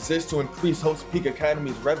only exists to increase Host Peak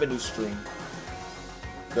Academy's revenue stream.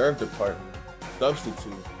 Reserve department,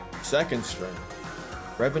 substitute, second string,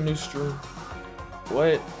 revenue stream.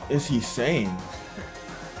 What is he saying?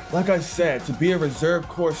 Like I said, to be a reserve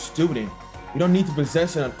core student, you don't need to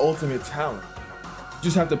possess an ultimate talent. You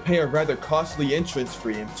just have to pay a rather costly entrance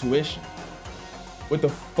fee and tuition. With the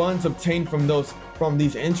funds obtained from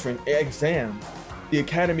these entrance exams, the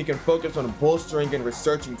Academy can focus on bolstering and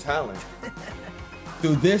researching talent.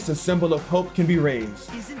 Through this, a symbol of hope can be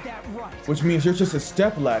raised. Isn't that right? Which means you're just a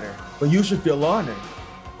stepladder, but you should feel honored.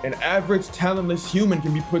 An average, talentless human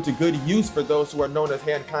can be put to good use for those who are known as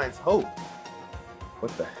mankind's hope.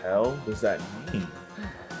 What the hell does that mean?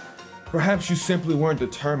 Perhaps you simply weren't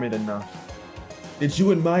determined enough. Did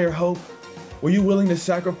you admire hope? Were you willing to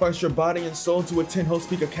sacrifice your body and soul to attend Host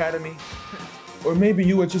Peak Academy? Or maybe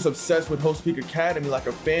you were just obsessed with Host Peak Academy like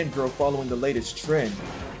a fangirl following the latest trend.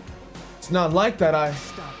 It's not like that I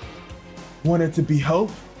wanted to be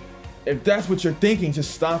Hope. If that's what you're thinking,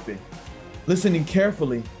 just stop it. Listening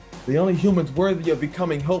carefully, the only humans worthy of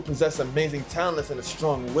becoming Hope possess amazing talents and a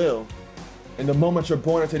strong will. And the moment you're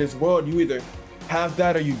born into this world, you either have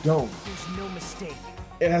that or you don't. There's no mistake.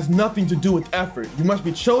 It has nothing to do with effort. You must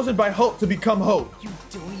be chosen by Hope to become Hope. You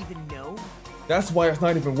don't even know? That's why it's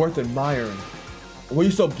not even worth admiring. Were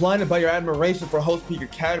you so blinded by your admiration for Host Peak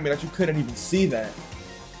Academy that you couldn't even see that?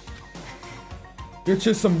 You're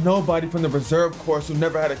just some nobody from the reserve course who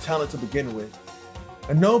never had a talent to begin with.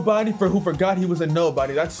 A nobody who forgot he was a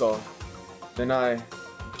nobody, that's all. Then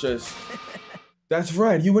That's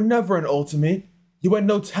right, you were never an ultimate. You had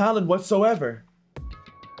no talent whatsoever.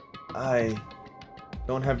 I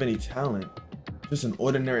don't have any talent. Just an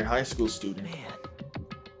ordinary high school student.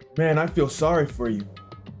 Man, I feel sorry for you.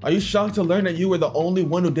 Are you shocked to learn that you were the only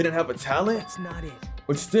one who didn't have a talent? That's not it.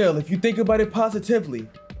 But still, if you think about it positively,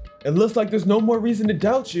 it looks like there's no more reason to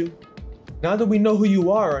doubt you. Now that we know who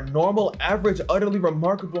you are, a normal, average, utterly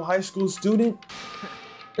remarkable high school student,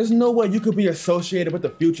 there's no way you could be associated with the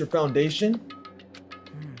Future Foundation.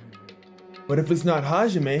 But if it's not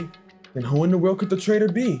Hajime, then who in the world could the traitor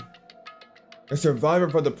be? A survivor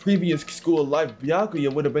for the previous school life,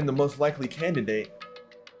 Byakuya would have been the most likely candidate.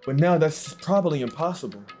 But now that's probably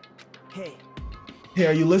impossible. Hey,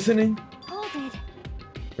 are you listening? Hold it.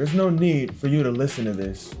 There's no need for you to listen to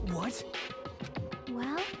this. what?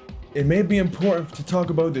 Well, It may be important to talk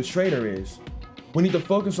about who the traitor is. We need to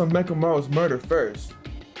focus on Mekamaru's murder first.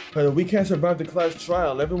 But if we can't survive the class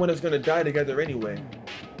trial, everyone is gonna die together anyway.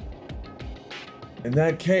 In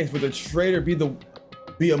that case, would the traitor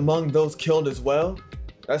be among those killed as well?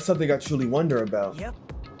 That's something I truly wonder about. Yep.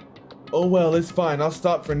 Oh well, it's fine, I'll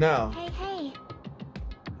stop for now. hey. You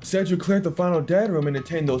said you cleared the final dead room and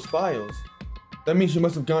obtained those files. That means you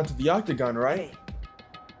must have gone to the Octagon, right? Hey,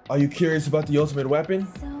 Are you curious about the ultimate weapon?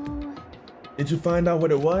 So, Did you find out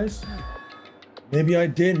what it was? Maybe I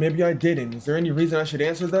did, maybe I didn't. Is there any reason I should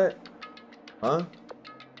answer that? Huh?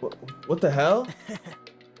 What the hell?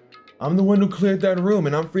 I'm the one who cleared that room,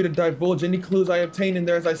 and I'm free to divulge any clues I obtain in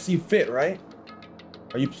there as I see fit, right?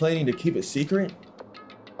 Are you planning to keep it secret?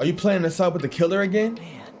 Are you planning to side with the killer again?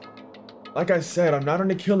 man. Like I said, I'm not on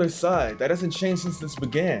the killer's side. That hasn't changed since this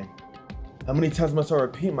began. How many times must I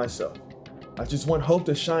repeat myself? I just want hope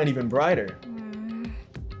to shine even brighter.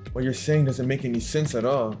 What you're saying doesn't make any sense at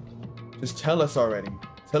all. Just tell us already.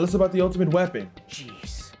 Tell us about the ultimate weapon.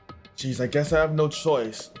 Jeez, I guess I have no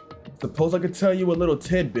choice. Suppose I could tell you a little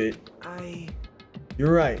tidbit.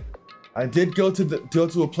 You're right. I did go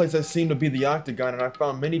to a place that seemed to be the Octagon, and I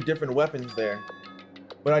found many different weapons there.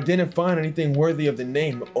 but I didn't find anything worthy of the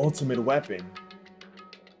name Ultimate Weapon.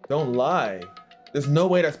 Don't lie. There's no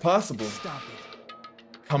way that's possible. Stop it.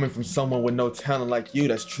 Coming from someone with no talent like you,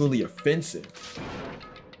 that's truly offensive.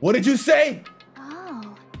 What did you say?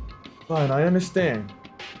 Oh. Fine, I understand.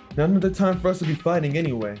 None of the time for us to be fighting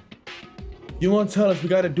anyway. You won't tell us, we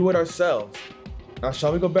gotta do it ourselves. Now,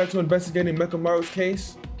 shall we go back to investigating Mekamaru's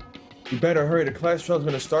case? We better hurry, the class trial's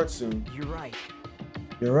gonna start soon. You're right.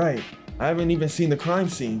 You're right. I haven't even seen the crime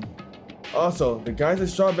scene. Also, the guys at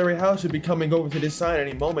Strawberry House should be coming over to this side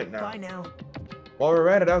any moment now. Bye now. While we're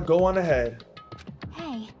at it, I'll go on ahead.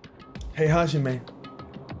 Hey. Hey, Hajime.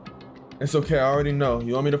 It's okay, I already know.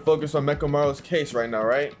 You want me to focus on Mekamaru's case right now,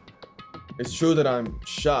 right? It's true that I'm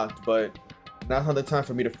shocked, but now's not the time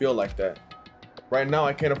for me to feel like that. Right now,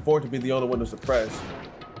 I can't afford to be the only one who's depressed.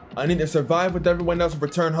 I need to survive with everyone else and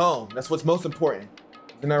return home. That's what's most important.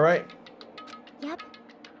 Isn't that right? Yep.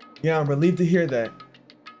 Yeah, I'm relieved to hear that.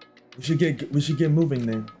 We should get moving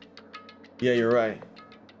then. Yeah, you're right.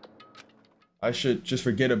 I should just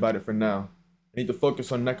forget about it for now. I need to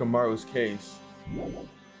focus on Nekamaru's case.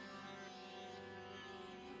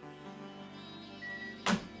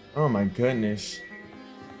 Oh my goodness.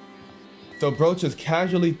 So bro just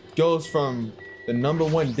casually goes from the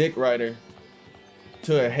 #1 dick rider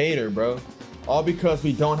to a hater, bro. All because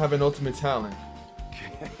we don't have an ultimate talent.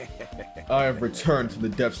 I have returned to the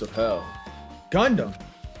depths of hell. Gundam!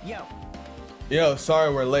 Yo,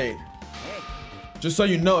 sorry we're late. Hey. Just so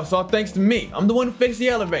you know, it's all thanks to me. I'm the one who fixed the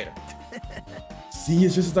elevator. See,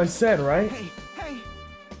 it's just as I said, right? Hey.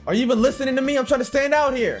 Are you even listening to me? I'm trying to stand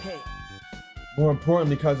out here. Hey. More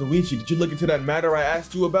importantly, Kazuichi, did you look into that matter I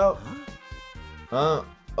asked you about?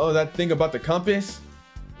 Oh, that thing about the compass?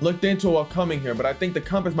 Looked into it while coming here, but I think the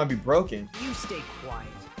compass might be broken. You stay quiet.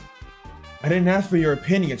 I didn't ask for your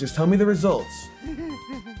opinion, just tell me the results.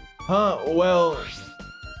 Well,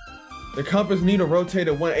 the compass needle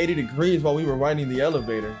rotated 180 degrees while we were riding the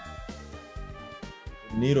elevator.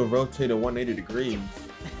 The needle rotated 180 degrees.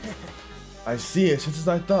 I see, it's just as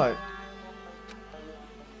I thought.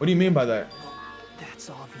 What do you mean by that? That's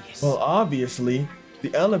obvious. Well, obviously,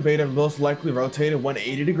 the elevator most likely rotated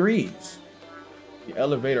 180 degrees. The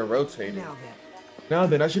elevator rotated. Now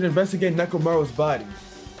then, I should investigate Nekomaru's body.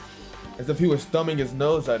 As if he was thumbing his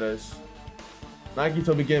nose at us.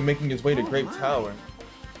 Nagito began making his way to Grape Tower.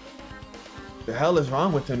 The hell is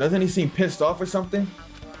wrong with him? Doesn't he seem pissed off or something?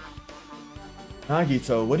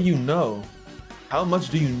 Nagito, what do you know? How much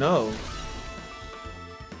do you know?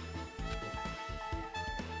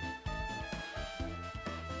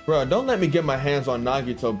 Bro, don't let me get my hands on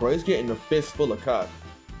Nagito, bro. He's getting a fist full of cock.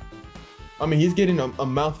 I mean, he's getting a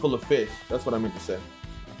mouthful of fish. That's what I meant to say.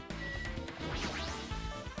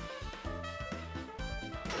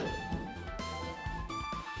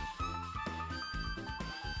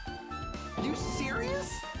 You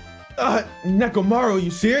serious? Nekomaru, you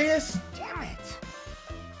serious? Damn it.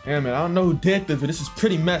 Damn it, I don't know who did this, but this is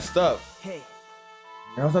pretty messed up. Hey.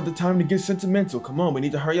 Now's not the time to get sentimental. Come on, we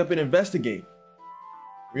need to hurry up and investigate.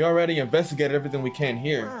 We already investigated everything we can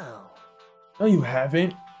here. Wow. No, you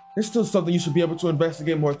haven't. There's still something you should be able to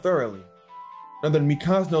investigate more thoroughly. Now that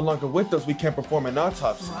Mika's no longer with us, we can't perform an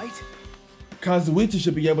autopsy. Right? Kazuichi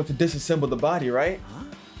should be able to disassemble the body, right? Huh?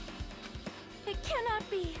 It cannot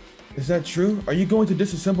be. Is that true? Are you going to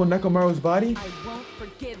disassemble Nekomaru's body? I won't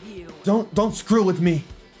forgive you. Don't screw with me.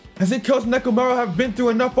 Has it caused Nekomaru have been through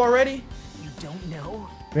enough already? You don't know?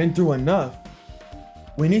 Been through enough?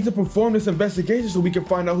 We need to perform this investigation so we can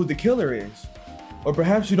find out who the killer is. Or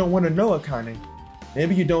perhaps you don't want to know, Akane.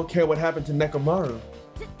 Maybe you don't care what happened to Nekomaru.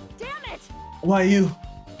 Damn it! Why you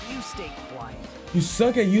stay quiet. You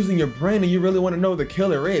suck at using your brain and you really want to know who the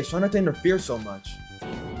killer is. Try not to interfere so much.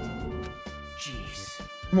 Jeez.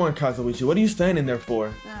 Come on, Kazuichi. What are you standing there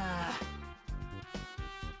for? Ah.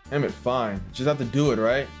 Damn it, fine. Just have to do it,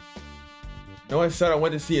 right? I know I said I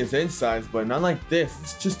went to see his insides, but not like this.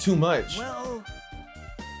 It's just too much. Well.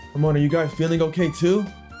 Come on, are you guys feeling okay too?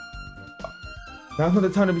 Now's not the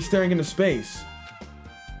time to be staring into space.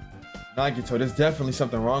 Nagito, there's definitely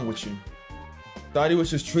something wrong with you. Thought he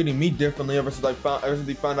was just treating me differently ever since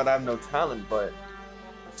he found out I have no talent, but it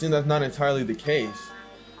seems that's not entirely the case.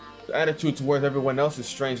 The attitude towards everyone else is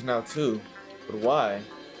strange now too. But why?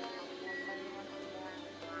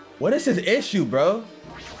 What is his issue, bro?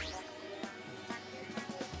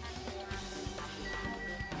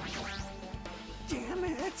 Damn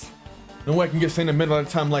it. No way I can get sentimental at a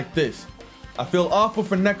time like this. I feel awful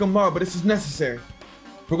for Nekomaru, but this is necessary.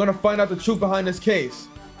 We're gonna find out the truth behind this case.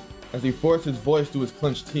 As he forced his voice through his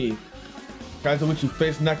clenched teeth, Kazuichi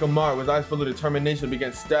faced Nekomaru with eyes full of determination and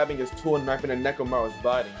began stabbing his tool knife into Nekomaru's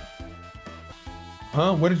body.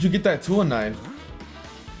 Huh? Where did you get that tool knife?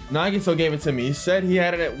 Nagito gave it to me. He said he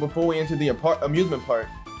had it before we entered the amusement park.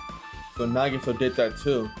 So Nagito did that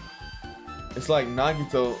too. It's like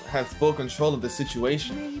Nagito has full control of the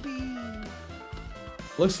situation. Maybe.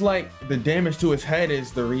 Looks like the damage to his head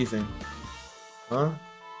is the reason. Huh?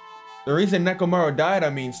 The reason Nekomaru died, I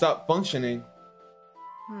mean, stopped functioning.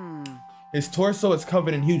 His torso is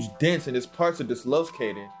covered in huge dents and his parts are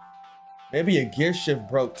dislocated. Maybe a gear shift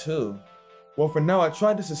broke too. Well, for now, I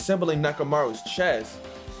tried disassembling Nekomaru's chest.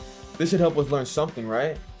 This should help us learn something,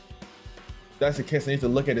 right? If that's the case, I need to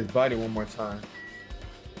look at his body one more time.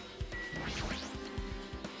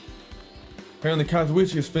 Apparently,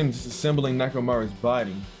 Kazuichi is finished disassembling Nekomaru's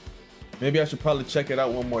body. Maybe I should probably check it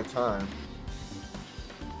out one more time.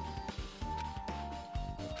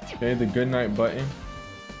 Okay, the goodnight button.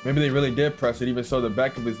 Maybe they really did press it, even so the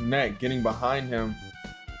back of his neck getting behind him.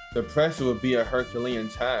 To press it would be a Herculean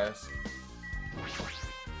task.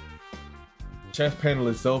 Chest panel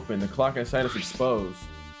is open, the clock inside is exposed.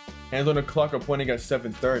 Hands on the clock are pointing at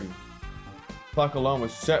 7:30. Clock alarm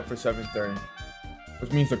was set for 7:30.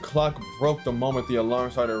 Which means the clock broke the moment the alarm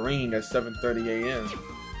started ringing at 7:30 a.m.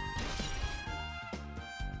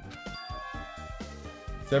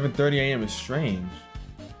 7:30 a.m. is strange.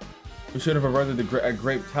 We should have arrived at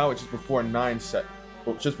Grape Tower just before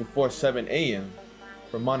 7 a.m.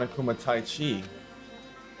 for Monokuma Tai Chi.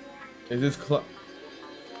 Is this clock?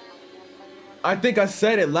 I think I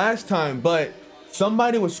said it last time, but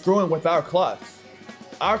somebody was screwing with our clocks.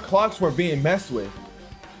 Our clocks were being messed with.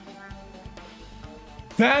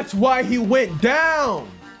 That's why he went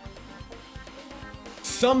down.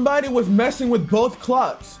 Somebody was messing with both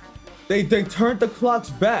clocks. They turned the clocks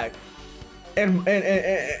back. And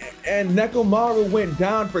Nekomaru went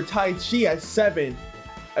down for Tai Chi at 7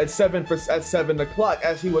 o'clock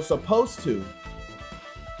as he was supposed to.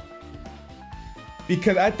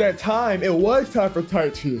 Because at that time it was time for Tai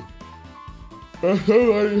Chi.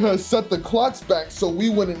 Somebody has set the clocks back so we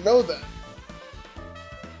wouldn't know that.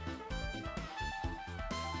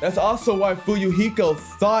 That's also why Fuyuhiko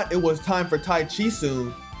thought it was time for Tai Chi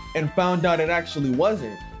soon and found out it actually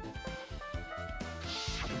wasn't.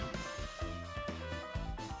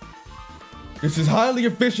 This is highly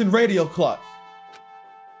efficient radio clock.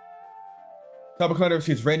 Top of clock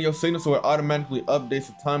receives radio signals so it automatically updates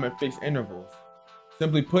the time at fixed intervals.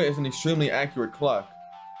 Simply put, it's an extremely accurate clock.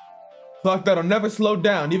 Clock that'll never slow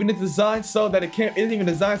down, even if it's designed so that it isn't even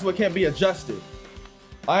designed so it can't be adjusted.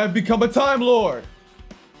 I have become a Time Lord!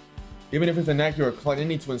 Even if it's an accurate clock, you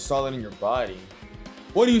need to install it in your body.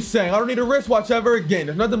 What are you saying? I don't need a wristwatch ever again.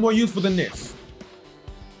 There's nothing more useful than this.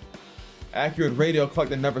 Accurate radio clock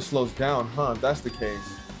that never slows down, huh? If that's the case,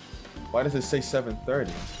 why does it say 7:30?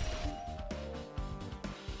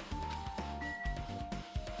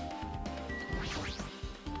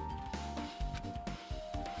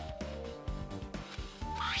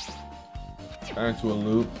 Back into a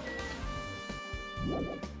loop.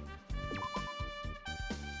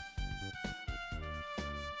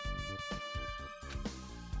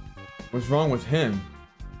 What's wrong with him?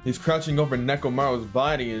 He's crouching over Nekomaru's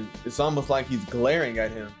body and it's almost like he's glaring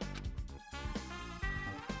at him.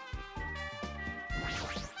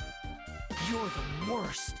 You're the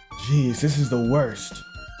worst. Jeez, this is the worst.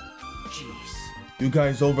 Jeez. You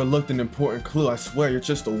guys overlooked an important clue. I swear, you're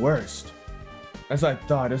just the worst. As I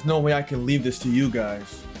thought, there's no way I can leave this to you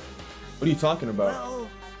guys. What are you talking about? Well,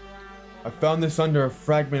 I found this under a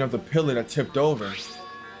fragment of the pillar that tipped over.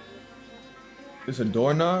 This a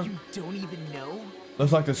doorknob? you don't even know?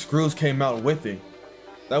 Looks like the screws came out with it.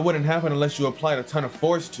 That wouldn't happen unless you applied a ton of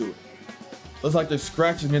force to it. Looks like there's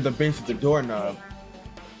scratches near the base of the doorknob.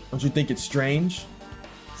 Don't you think it's strange?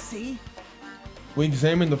 See? We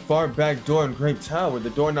examined the far back door in Grape Tower. The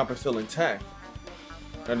doorknob is still intact.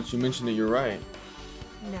 Now that you mention it, you're right.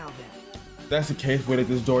 Now then. If that's the case, where did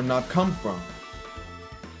this doorknob come from?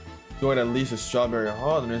 Door that leads to Strawberry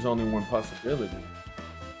Hall, then there's only one possibility.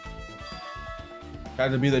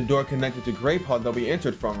 Had to be the door connected to Grape Hall that we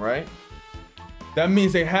entered from, right? That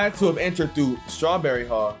means they had to have entered through Strawberry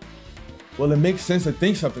Hall. Well, it makes sense to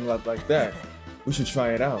think something like that. We should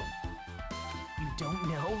try it out. You don't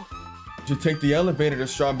know? We should take the elevator to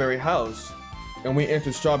Strawberry House, and we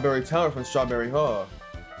enter Strawberry Tower from Strawberry Hall.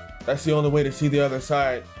 That's the only way to see the other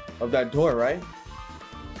side of that door, right?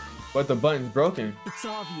 But the button's broken. It's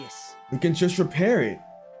obvious. We can just repair it.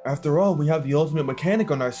 After all, we have the ultimate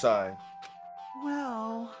mechanic on our side.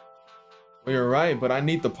 Well, you're right, but I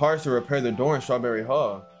need the parts to repair the door in Strawberry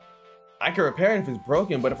Hall. I can repair it if it's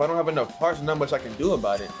broken, but if I don't have enough parts, there's not much I can do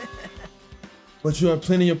about it. But you have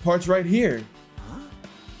plenty of parts right here. Huh?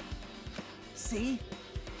 See?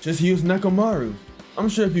 Just use Nekomaru. I'm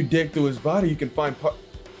sure if you dig through his body, you can find part.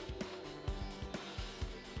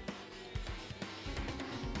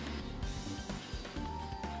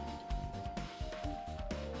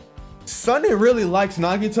 Sunny really likes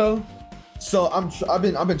Nagito, so I've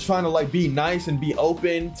been trying to like be nice and be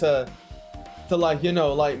open to like, you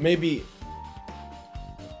know, like maybe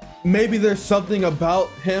there's something about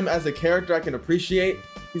him as a character I can appreciate.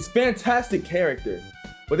 He's a fantastic character,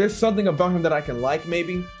 but there's something about him that I can like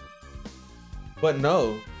maybe. But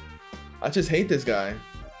no, I just hate this guy.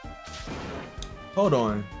 Hold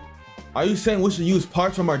on. Are you saying we should use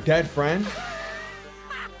parts from our dead friend?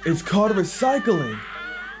 It's called recycling.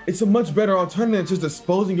 It's a much better alternative than just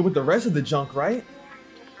disposing it with the rest of the junk, right?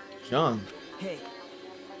 Junk. Hey.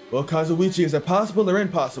 Well, Kazuichi, is it possible or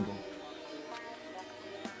impossible?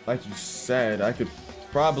 Like you said, I could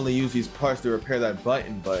probably use these parts to repair that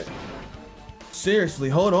button, but seriously,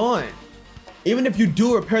 hold on. Even if you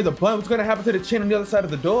do repair the button, what's gonna happen to the chain on the other side of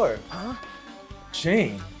the door? Huh?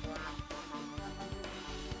 Chain?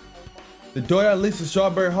 The door that leads to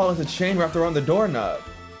Strawberry Hall is a chain wrapped around the doorknob.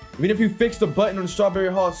 Even if you fix the button on the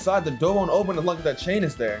Strawberry Hall side, the door won't open as long as that chain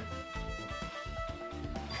is there.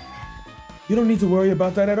 You don't need to worry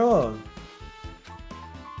about that at all.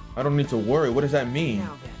 I don't need to worry. What does that mean?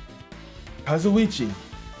 Now then. Kazuichi,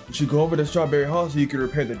 you should go over to Strawberry Hall so you can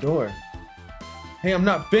repair the door. Hey, I'm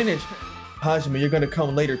not finished. Hajime, you're gonna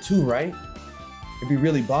come later too, right? It'd be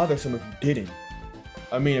really bothersome if you didn't.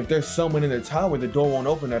 I mean, if there's someone in the tower, the door won't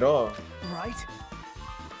open at all. Right?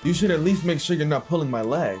 You should at least make sure you're not pulling my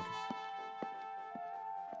leg.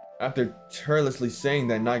 After carelessly saying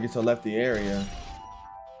that, Nagito left the area.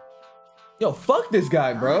 Yo, fuck this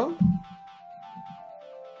guy, bro.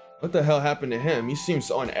 What the hell happened to him? He seems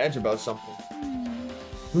on edge about something.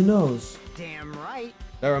 Who knows? Damn right.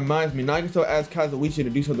 That reminds me, Nagito asked Kazuichi to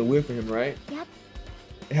do something weird for him, right? Yep.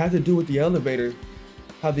 It had to do with the elevator.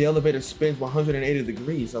 How the elevator spins 180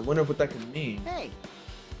 degrees. I wonder what that could mean. Hey.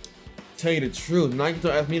 Tell you the truth,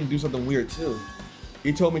 Nagito asked me to do something weird too.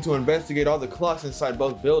 He told me to investigate all the clocks inside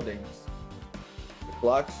both buildings. The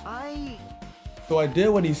clocks? So I did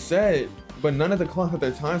what he said, but none of the clocks had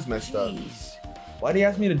their times messed up. Why'd he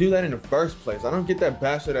ask me to do that in the first place? I don't get that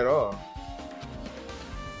bastard at all.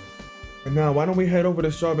 And now, why don't we head over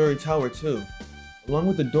to Strawberry Tower too? Along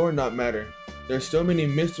with the doorknob matter, there's so many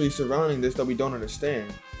mysteries surrounding this that we don't understand.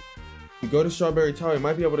 If we go to Strawberry Tower, we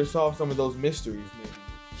might be able to solve some of those mysteries, maybe.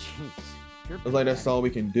 Jeez. Looks like that's all we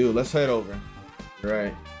can do. Let's head over.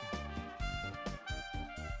 Right.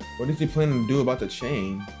 What is he planning to do about the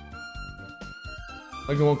chain?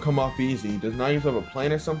 Like it won't come off easy. Does Nagito have a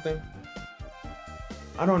plan or something?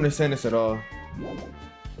 I don't understand this at all.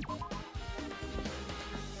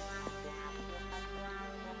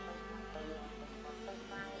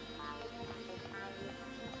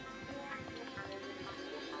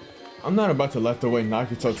 I'm not about to let the way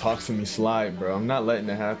Nagito talks to me slide, bro. I'm not letting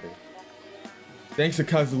it happen. Thanks to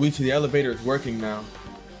Kazuichi, the elevator is working now.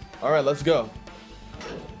 Alright, let's go.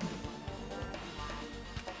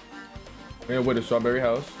 We're with the Strawberry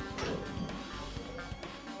House.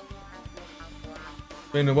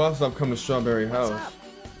 Been a while since I've come to Strawberry House.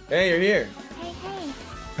 Hey, you're here. Hey.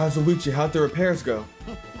 Kazuichi, how'd the repairs go?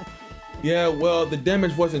 Yeah, well, the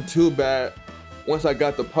damage wasn't too bad once I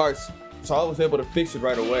got the parts, so I was able to fix it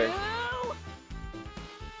right away.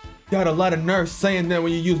 Got a lot of nerve saying that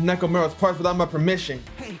when you use Nekomaru's parts without my permission.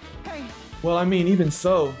 Hey. Well, I mean, even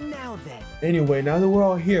so. Now then. Anyway, now that we're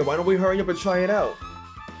all here, why don't we hurry up and try it out?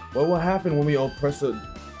 What will happen when we all press the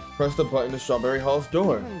button to Strawberry Hall's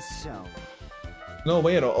door? Even so. No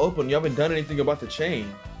way it'll open. You haven't done anything about the chain.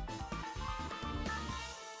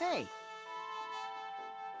 Hey.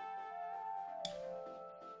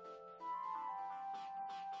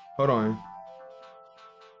 Hold on.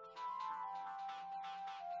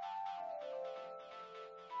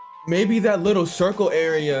 Maybe that little circle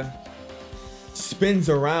area spins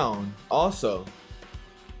around also.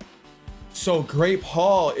 So Grape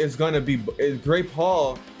Hall is gonna be, Grape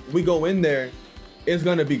Hall, we go in there, it's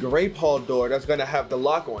gonna be Grape Hall door that's gonna have the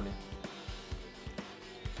lock on it.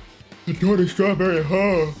 The door to Strawberry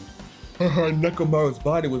Hall. Nekomaru's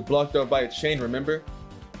body was blocked up by a chain, remember?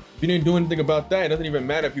 If you didn't do anything about that, it doesn't even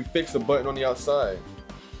matter if you fix the button on the outside.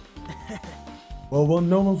 Well, we'll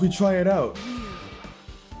know if we try it out.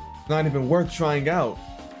 It's not even worth trying out.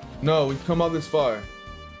 No, we've come all this far.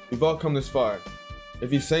 We've all come this far.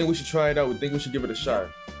 If he's saying we should try it out, we think we should give it a shot.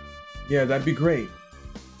 Yeah, that'd be great.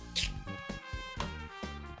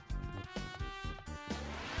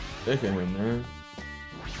 Look at him, man.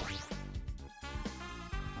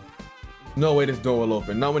 No way this door will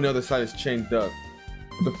open. Not when the other side is chained up.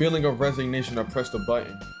 With the feeling of resignation, I pressed the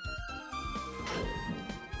button.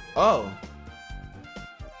 Oh.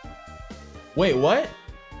 Wait, what?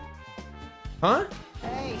 Huh?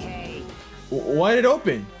 Hey. Why did it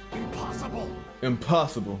open? Impossible.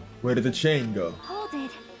 Impossible. Where did the chain go? Hold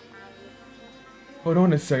it. Hold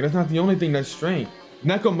on a sec. That's not the only thing that's strange.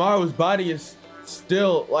 Nekomaru's body is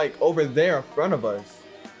still like over there in front of us.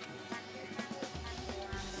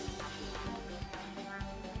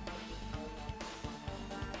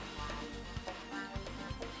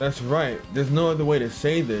 That's right. There's no other way to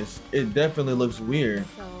say this. It definitely looks weird.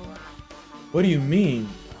 So... What do you mean?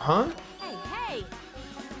 Huh? Hey!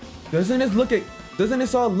 Doesn't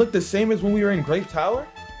this all look the same as when we were in Grape Tower?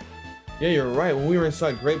 Yeah, you're right. When we were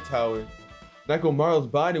inside Grape Tower, Nekomaru's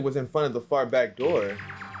body was in front of the far back door.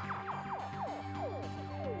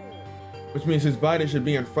 Which means his body should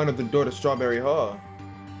be in front of the door to Strawberry Hall.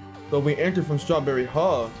 So if we enter from Strawberry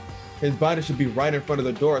Hall, his body should be right in front of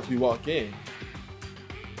the door as we walk in.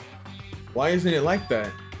 Why isn't it like that?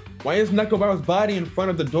 Why is Nekomaru's body in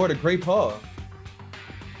front of the door to Grape Hall?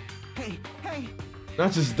 Hey!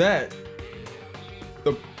 Not just that.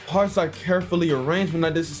 The parts I carefully arranged when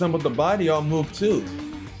I disassembled the body all moved too.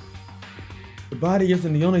 The body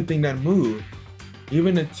isn't the only thing that moved.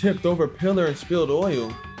 Even the tipped over pillar and spilled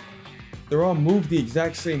oil. They're all moved the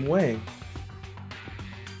exact same way.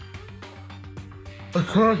 The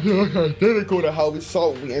car looks identical to how we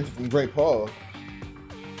saw when we entered from Grape Hall.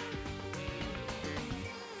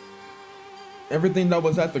 Everything that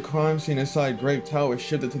was at the crime scene inside Grape Tower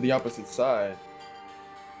shifted to the opposite side.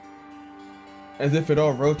 As if it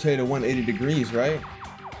all rotated 180 degrees, right?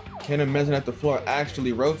 Can't imagine that the floor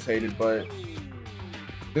actually rotated, but...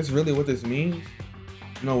 is this really what this means?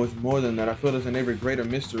 No, it's more than that. I feel there's an ever greater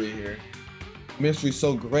mystery here. Mystery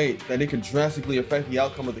so great that it could drastically affect the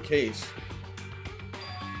outcome of the case.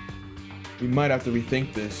 We might have to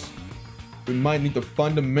rethink this. We might need to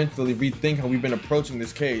fundamentally rethink how we've been approaching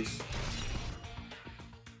this case.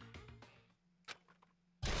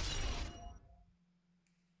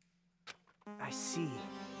 I see.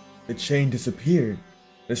 The chain disappeared.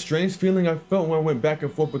 The strange feeling I felt when I went back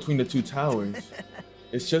and forth between the two towers.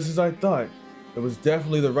 It's just as I thought. It was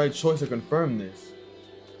definitely the right choice to confirm this.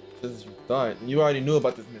 Just as you thought. You already knew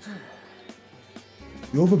about this mystery.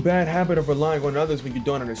 You have a bad habit of relying on others when you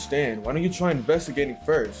don't understand. Why don't you try investigating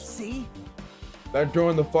first? See? That door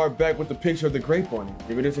in the far back with the picture of the grape on it.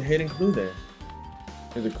 Maybe there's a hidden clue there.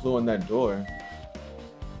 There's a clue on that door.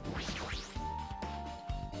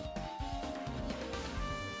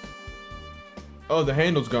 Oh, the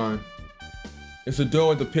handle's gone. It's a door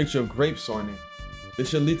with a picture of grapes on it. This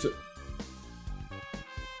should lead to...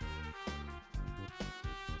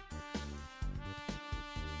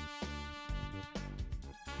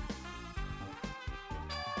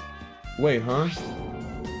 Wait, huh?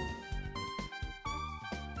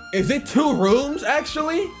 Is it 2 rooms,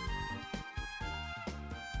 actually?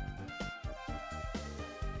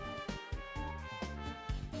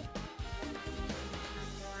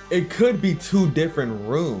 It could be 2 different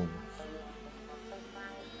rooms.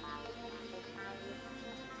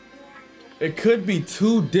 It could be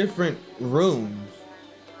 2 different rooms.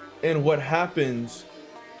 And what happens...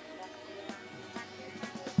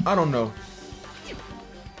 I don't know.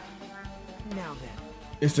 Now then.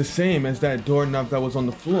 It's the same as that doorknob that was on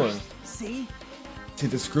the floor. See? See,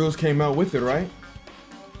 the screws came out with it, right?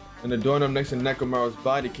 And the doorknob next to Nekomaru's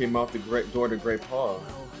body came off the door to Grape Hall.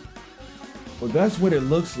 Well, that's what it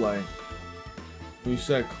looks like. When you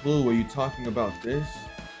said clue, were you talking about this?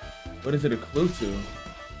 What is it a clue to?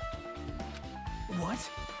 What?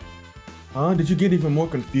 Huh? Did you get even more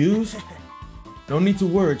confused? No need to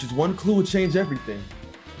worry, just one clue will change everything.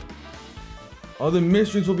 All the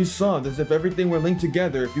mysteries will be solved as if everything were linked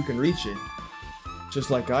together if you can reach it.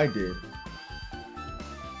 Just like I did.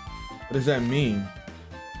 What does that mean?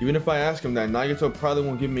 Even if I ask him that, Nagito probably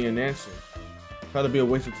won't give me an answer. Probably be a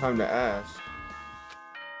waste of time to ask.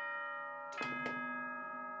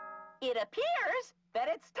 It appears that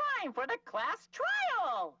it's time for the class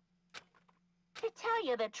trial. To tell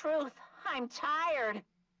you the truth, I'm tired.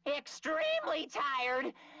 Extremely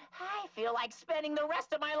tired. I feel like spending the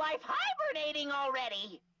rest of my life hibernating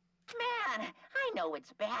already. Man, I know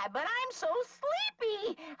it's bad, but I'm so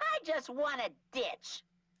sleepy. I just want to ditch.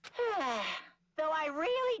 Though I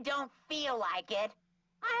really don't feel like it,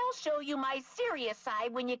 I'll show you my serious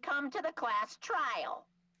side when you come to the class trial.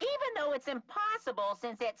 Even though it's impossible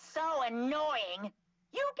since it's so annoying,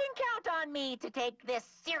 you can count on me to take this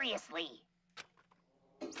seriously.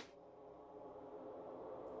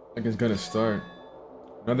 Like it's gonna start.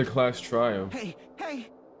 Another class trial. Hey!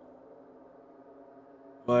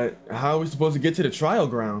 But how are we supposed to get to the trial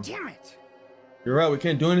ground? Damn it! You're right, we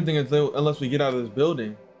can't do anything unless we get out of this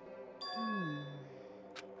building.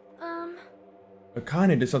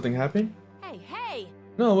 Akane, did something happen? Hey, hey!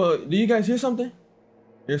 No, well, do you guys hear something?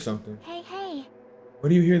 Hear something. Hey, hey! What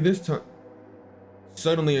do you hear this time?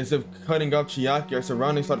 Suddenly, as if cutting off Chiaki, our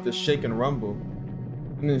surroundings started to shake and rumble.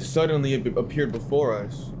 And then suddenly it appeared before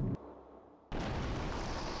us.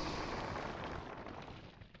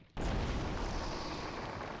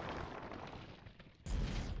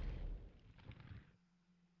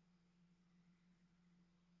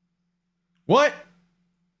 What?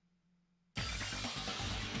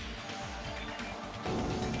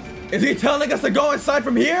 Is he telling us to go inside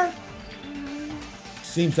from here?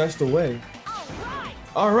 Seems that's the way.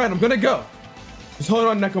 Alright, I'm gonna go. Just hold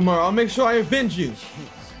on, Nekomaru. I'll make sure I avenge you.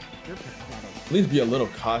 Please be a little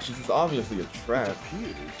cautious. It's obviously a trap.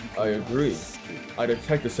 I agree. I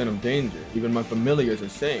detect a scent of danger. Even my familiars are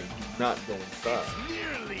saying, not go inside.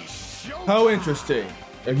 How interesting.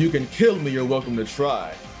 If you can kill me, you're welcome to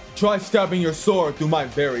try. Try stabbing your sword through my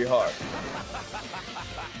very heart.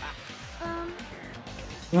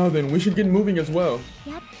 Now then, we should get moving as well.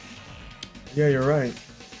 Yep. Yeah, you're right.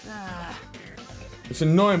 It's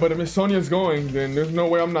annoying, but if Miss Sonia's going, then there's no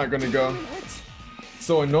way I'm not gonna go.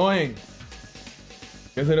 So annoying.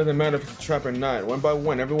 Guess it doesn't matter if it's a trap or not. One by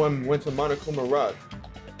one, everyone went to Monokuma Rock.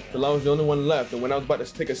 Till I was the only one left, and when I was about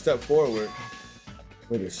to take a step forward,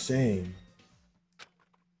 we're the same.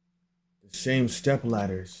 The same step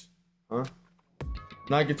ladders. Huh?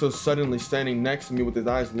 Nagito suddenly standing next to me with his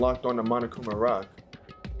eyes locked on the Monokuma Rock.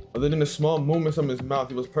 Other than the small movements of his mouth,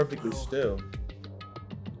 he was perfectly still.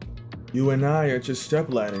 You and I are just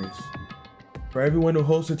stepladders. For everyone who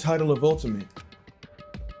holds the title of Ultimate.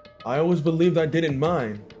 I always believed I didn't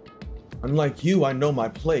mind. Unlike you, I know my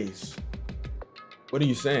place. What are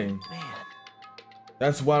you saying? Man.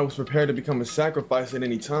 That's why I was prepared to become a sacrifice at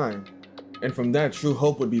any time. And from that, true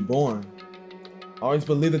hope would be born. I always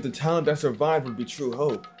believed that the talent that survived would be true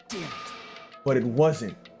hope. Damn it. But it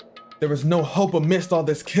wasn't. There was no hope amidst all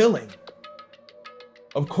this killing.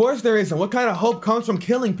 Of course there isn't. What kind of hope comes from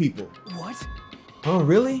killing people? What? Oh,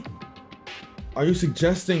 really? Are you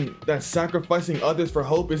suggesting that sacrificing others for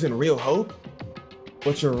hope isn't real hope?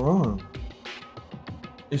 But you're wrong.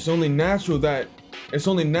 It's only natural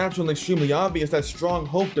and extremely obvious that strong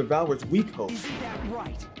hope devours weak hope. Isn't that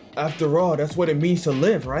right? After all, that's what it means to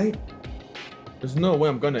live, right? There's no way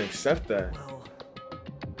I'm gonna accept that. Well,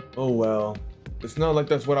 Oh well. It's not like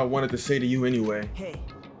that's what I wanted to say to you anyway. hey.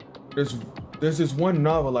 There's this one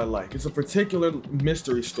novel I like. It's a particular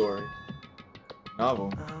mystery story.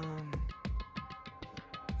 Novel.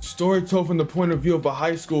 Story told from the point of view of a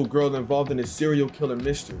high school girl involved in a serial killer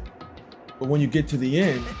mystery. But when you get to the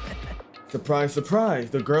end, surprise, surprise,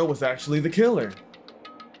 the girl was actually the killer.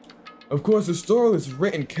 Of course, the story is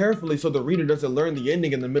written carefully so the reader doesn't learn the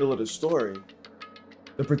ending in the middle of the story.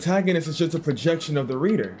 The protagonist is just a projection of the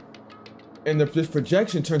reader. And this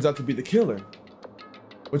projection turns out to be the killer.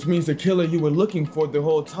 Which means the killer you were looking for the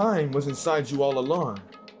whole time was inside you all along.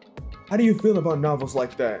 How do you feel about novels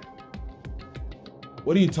like that?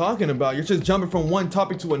 What are you talking about? You're just jumping from one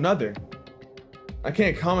topic to another. I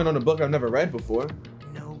can't comment on a book I've never read before.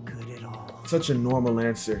 No good at all. Such a normal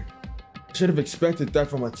answer. I should have expected that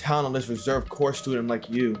from a talentless reserve corps student like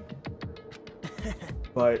you.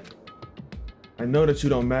 But I know that you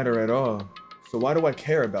don't matter at all. So why do I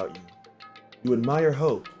care about you? You admire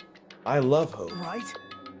hope. I love hope. Right?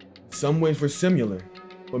 In some ways we're similar,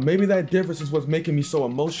 but maybe that difference is what's making me so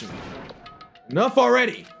emotional. Enough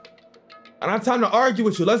already! I don't have time to argue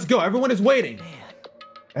with you. Let's go. Everyone is waiting. Man.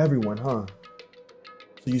 Everyone, huh?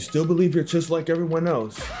 So you still believe you're just like everyone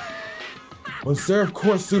else? Reserve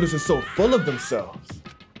Corps students are so full of themselves.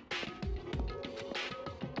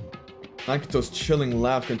 Nagito's chilling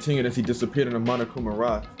laugh continued as he disappeared in the Monokuma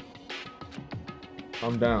Rock.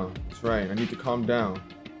 Calm down. That's right. I need to calm down.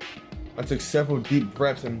 I took several deep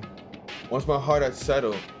breaths and once my heart had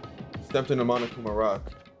settled, stepped into Monokuma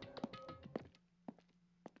Rock.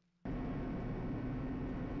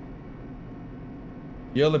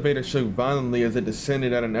 The elevator shook violently as it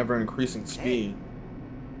descended at an ever-increasing speed.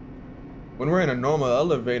 When we're in a normal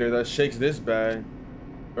elevator that shakes this bad,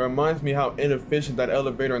 it reminds me how inefficient that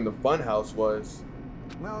elevator in the funhouse was.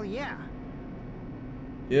 Well, yeah.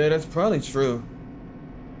 Yeah, that's probably true.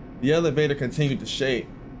 The elevator continued to shake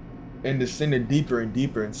and descended deeper and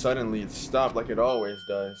deeper, and suddenly it stopped like it always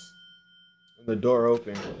does. And the door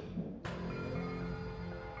opened.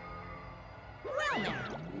 Well now.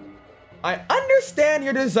 I understand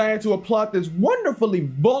your desire to applaud this wonderfully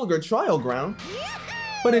vulgar trial ground,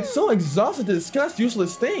 but it's so exhausting to discuss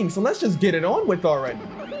useless things, so let's just get it on with already.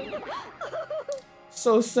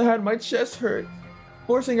 So sad, my chest hurts.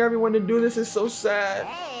 Forcing everyone to do this is so sad.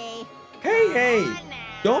 Hey. Hey, hey! Come on now.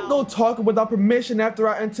 Don't go talking without permission after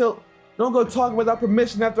I've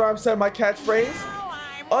said my catchphrase.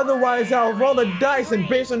 Otherwise, I'll roll a dice and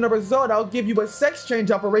based on the result, I'll give you a sex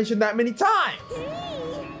change operation that many times.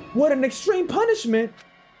 What an extreme punishment.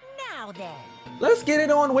 Now then. Let's get it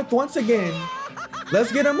on with once again.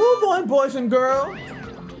 Let's get a move on, boys and girls.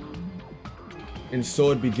 And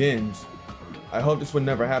so it begins. I hope this would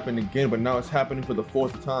never happen again, but now it's happening for the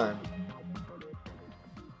 4th time.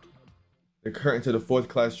 The curtain to the 4th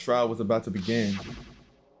class trial was about to begin.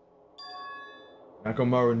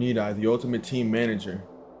 Nakomaru Nidai, the ultimate team manager.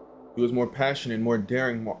 He was more passionate, more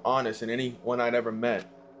daring, more honest than anyone I'd ever met.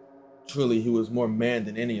 Truly, he was more man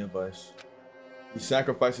than any of us. He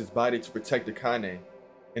sacrificed his body to protect Akane,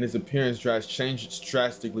 and his appearance changed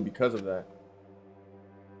drastically because of that.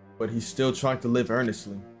 But he still tried to live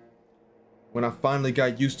earnestly. When I finally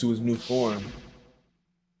got used to his new form,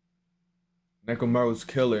 Nekomaru's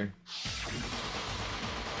killer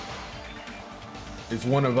is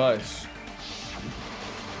one of us.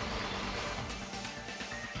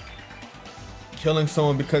 Killing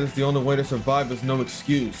someone because it's the only way to survive is no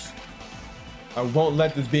excuse. I won't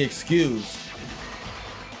let this be excused.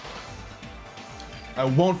 I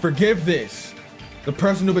won't forgive this. The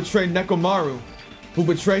person who betrayed Nekomaru, who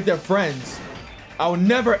betrayed their friends, I will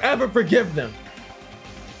never ever forgive them.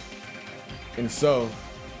 And so,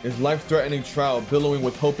 his life-threatening trial, billowing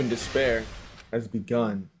with hope and despair, has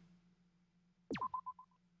begun.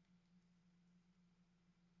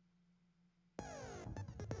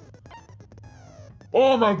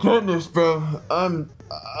 Oh my goodness, bro. I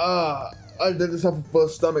did this off a full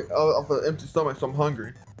stomach, off an empty stomach, so I'm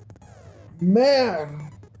hungry. Man.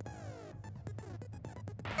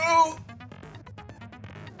 Oh.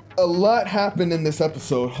 A lot happened in this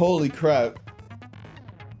episode. Holy crap.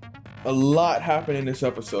 A lot happened in this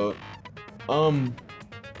episode. I don't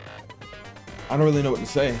really know what to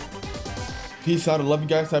say. Peace out. I love you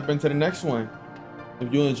guys. Tap into the next one.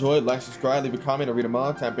 If you enjoyed, like, subscribe, leave a comment, or read them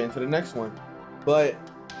all. Tap into the next one. But,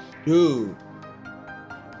 dude,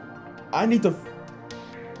 I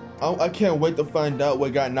can't wait to find out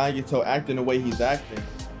what got Nagito acting the way he's acting.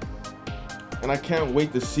 And I can't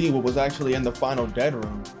wait to see what was actually in the final dead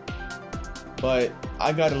room. But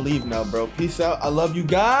I gotta leave now, bro. Peace out. I love you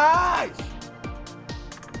guys.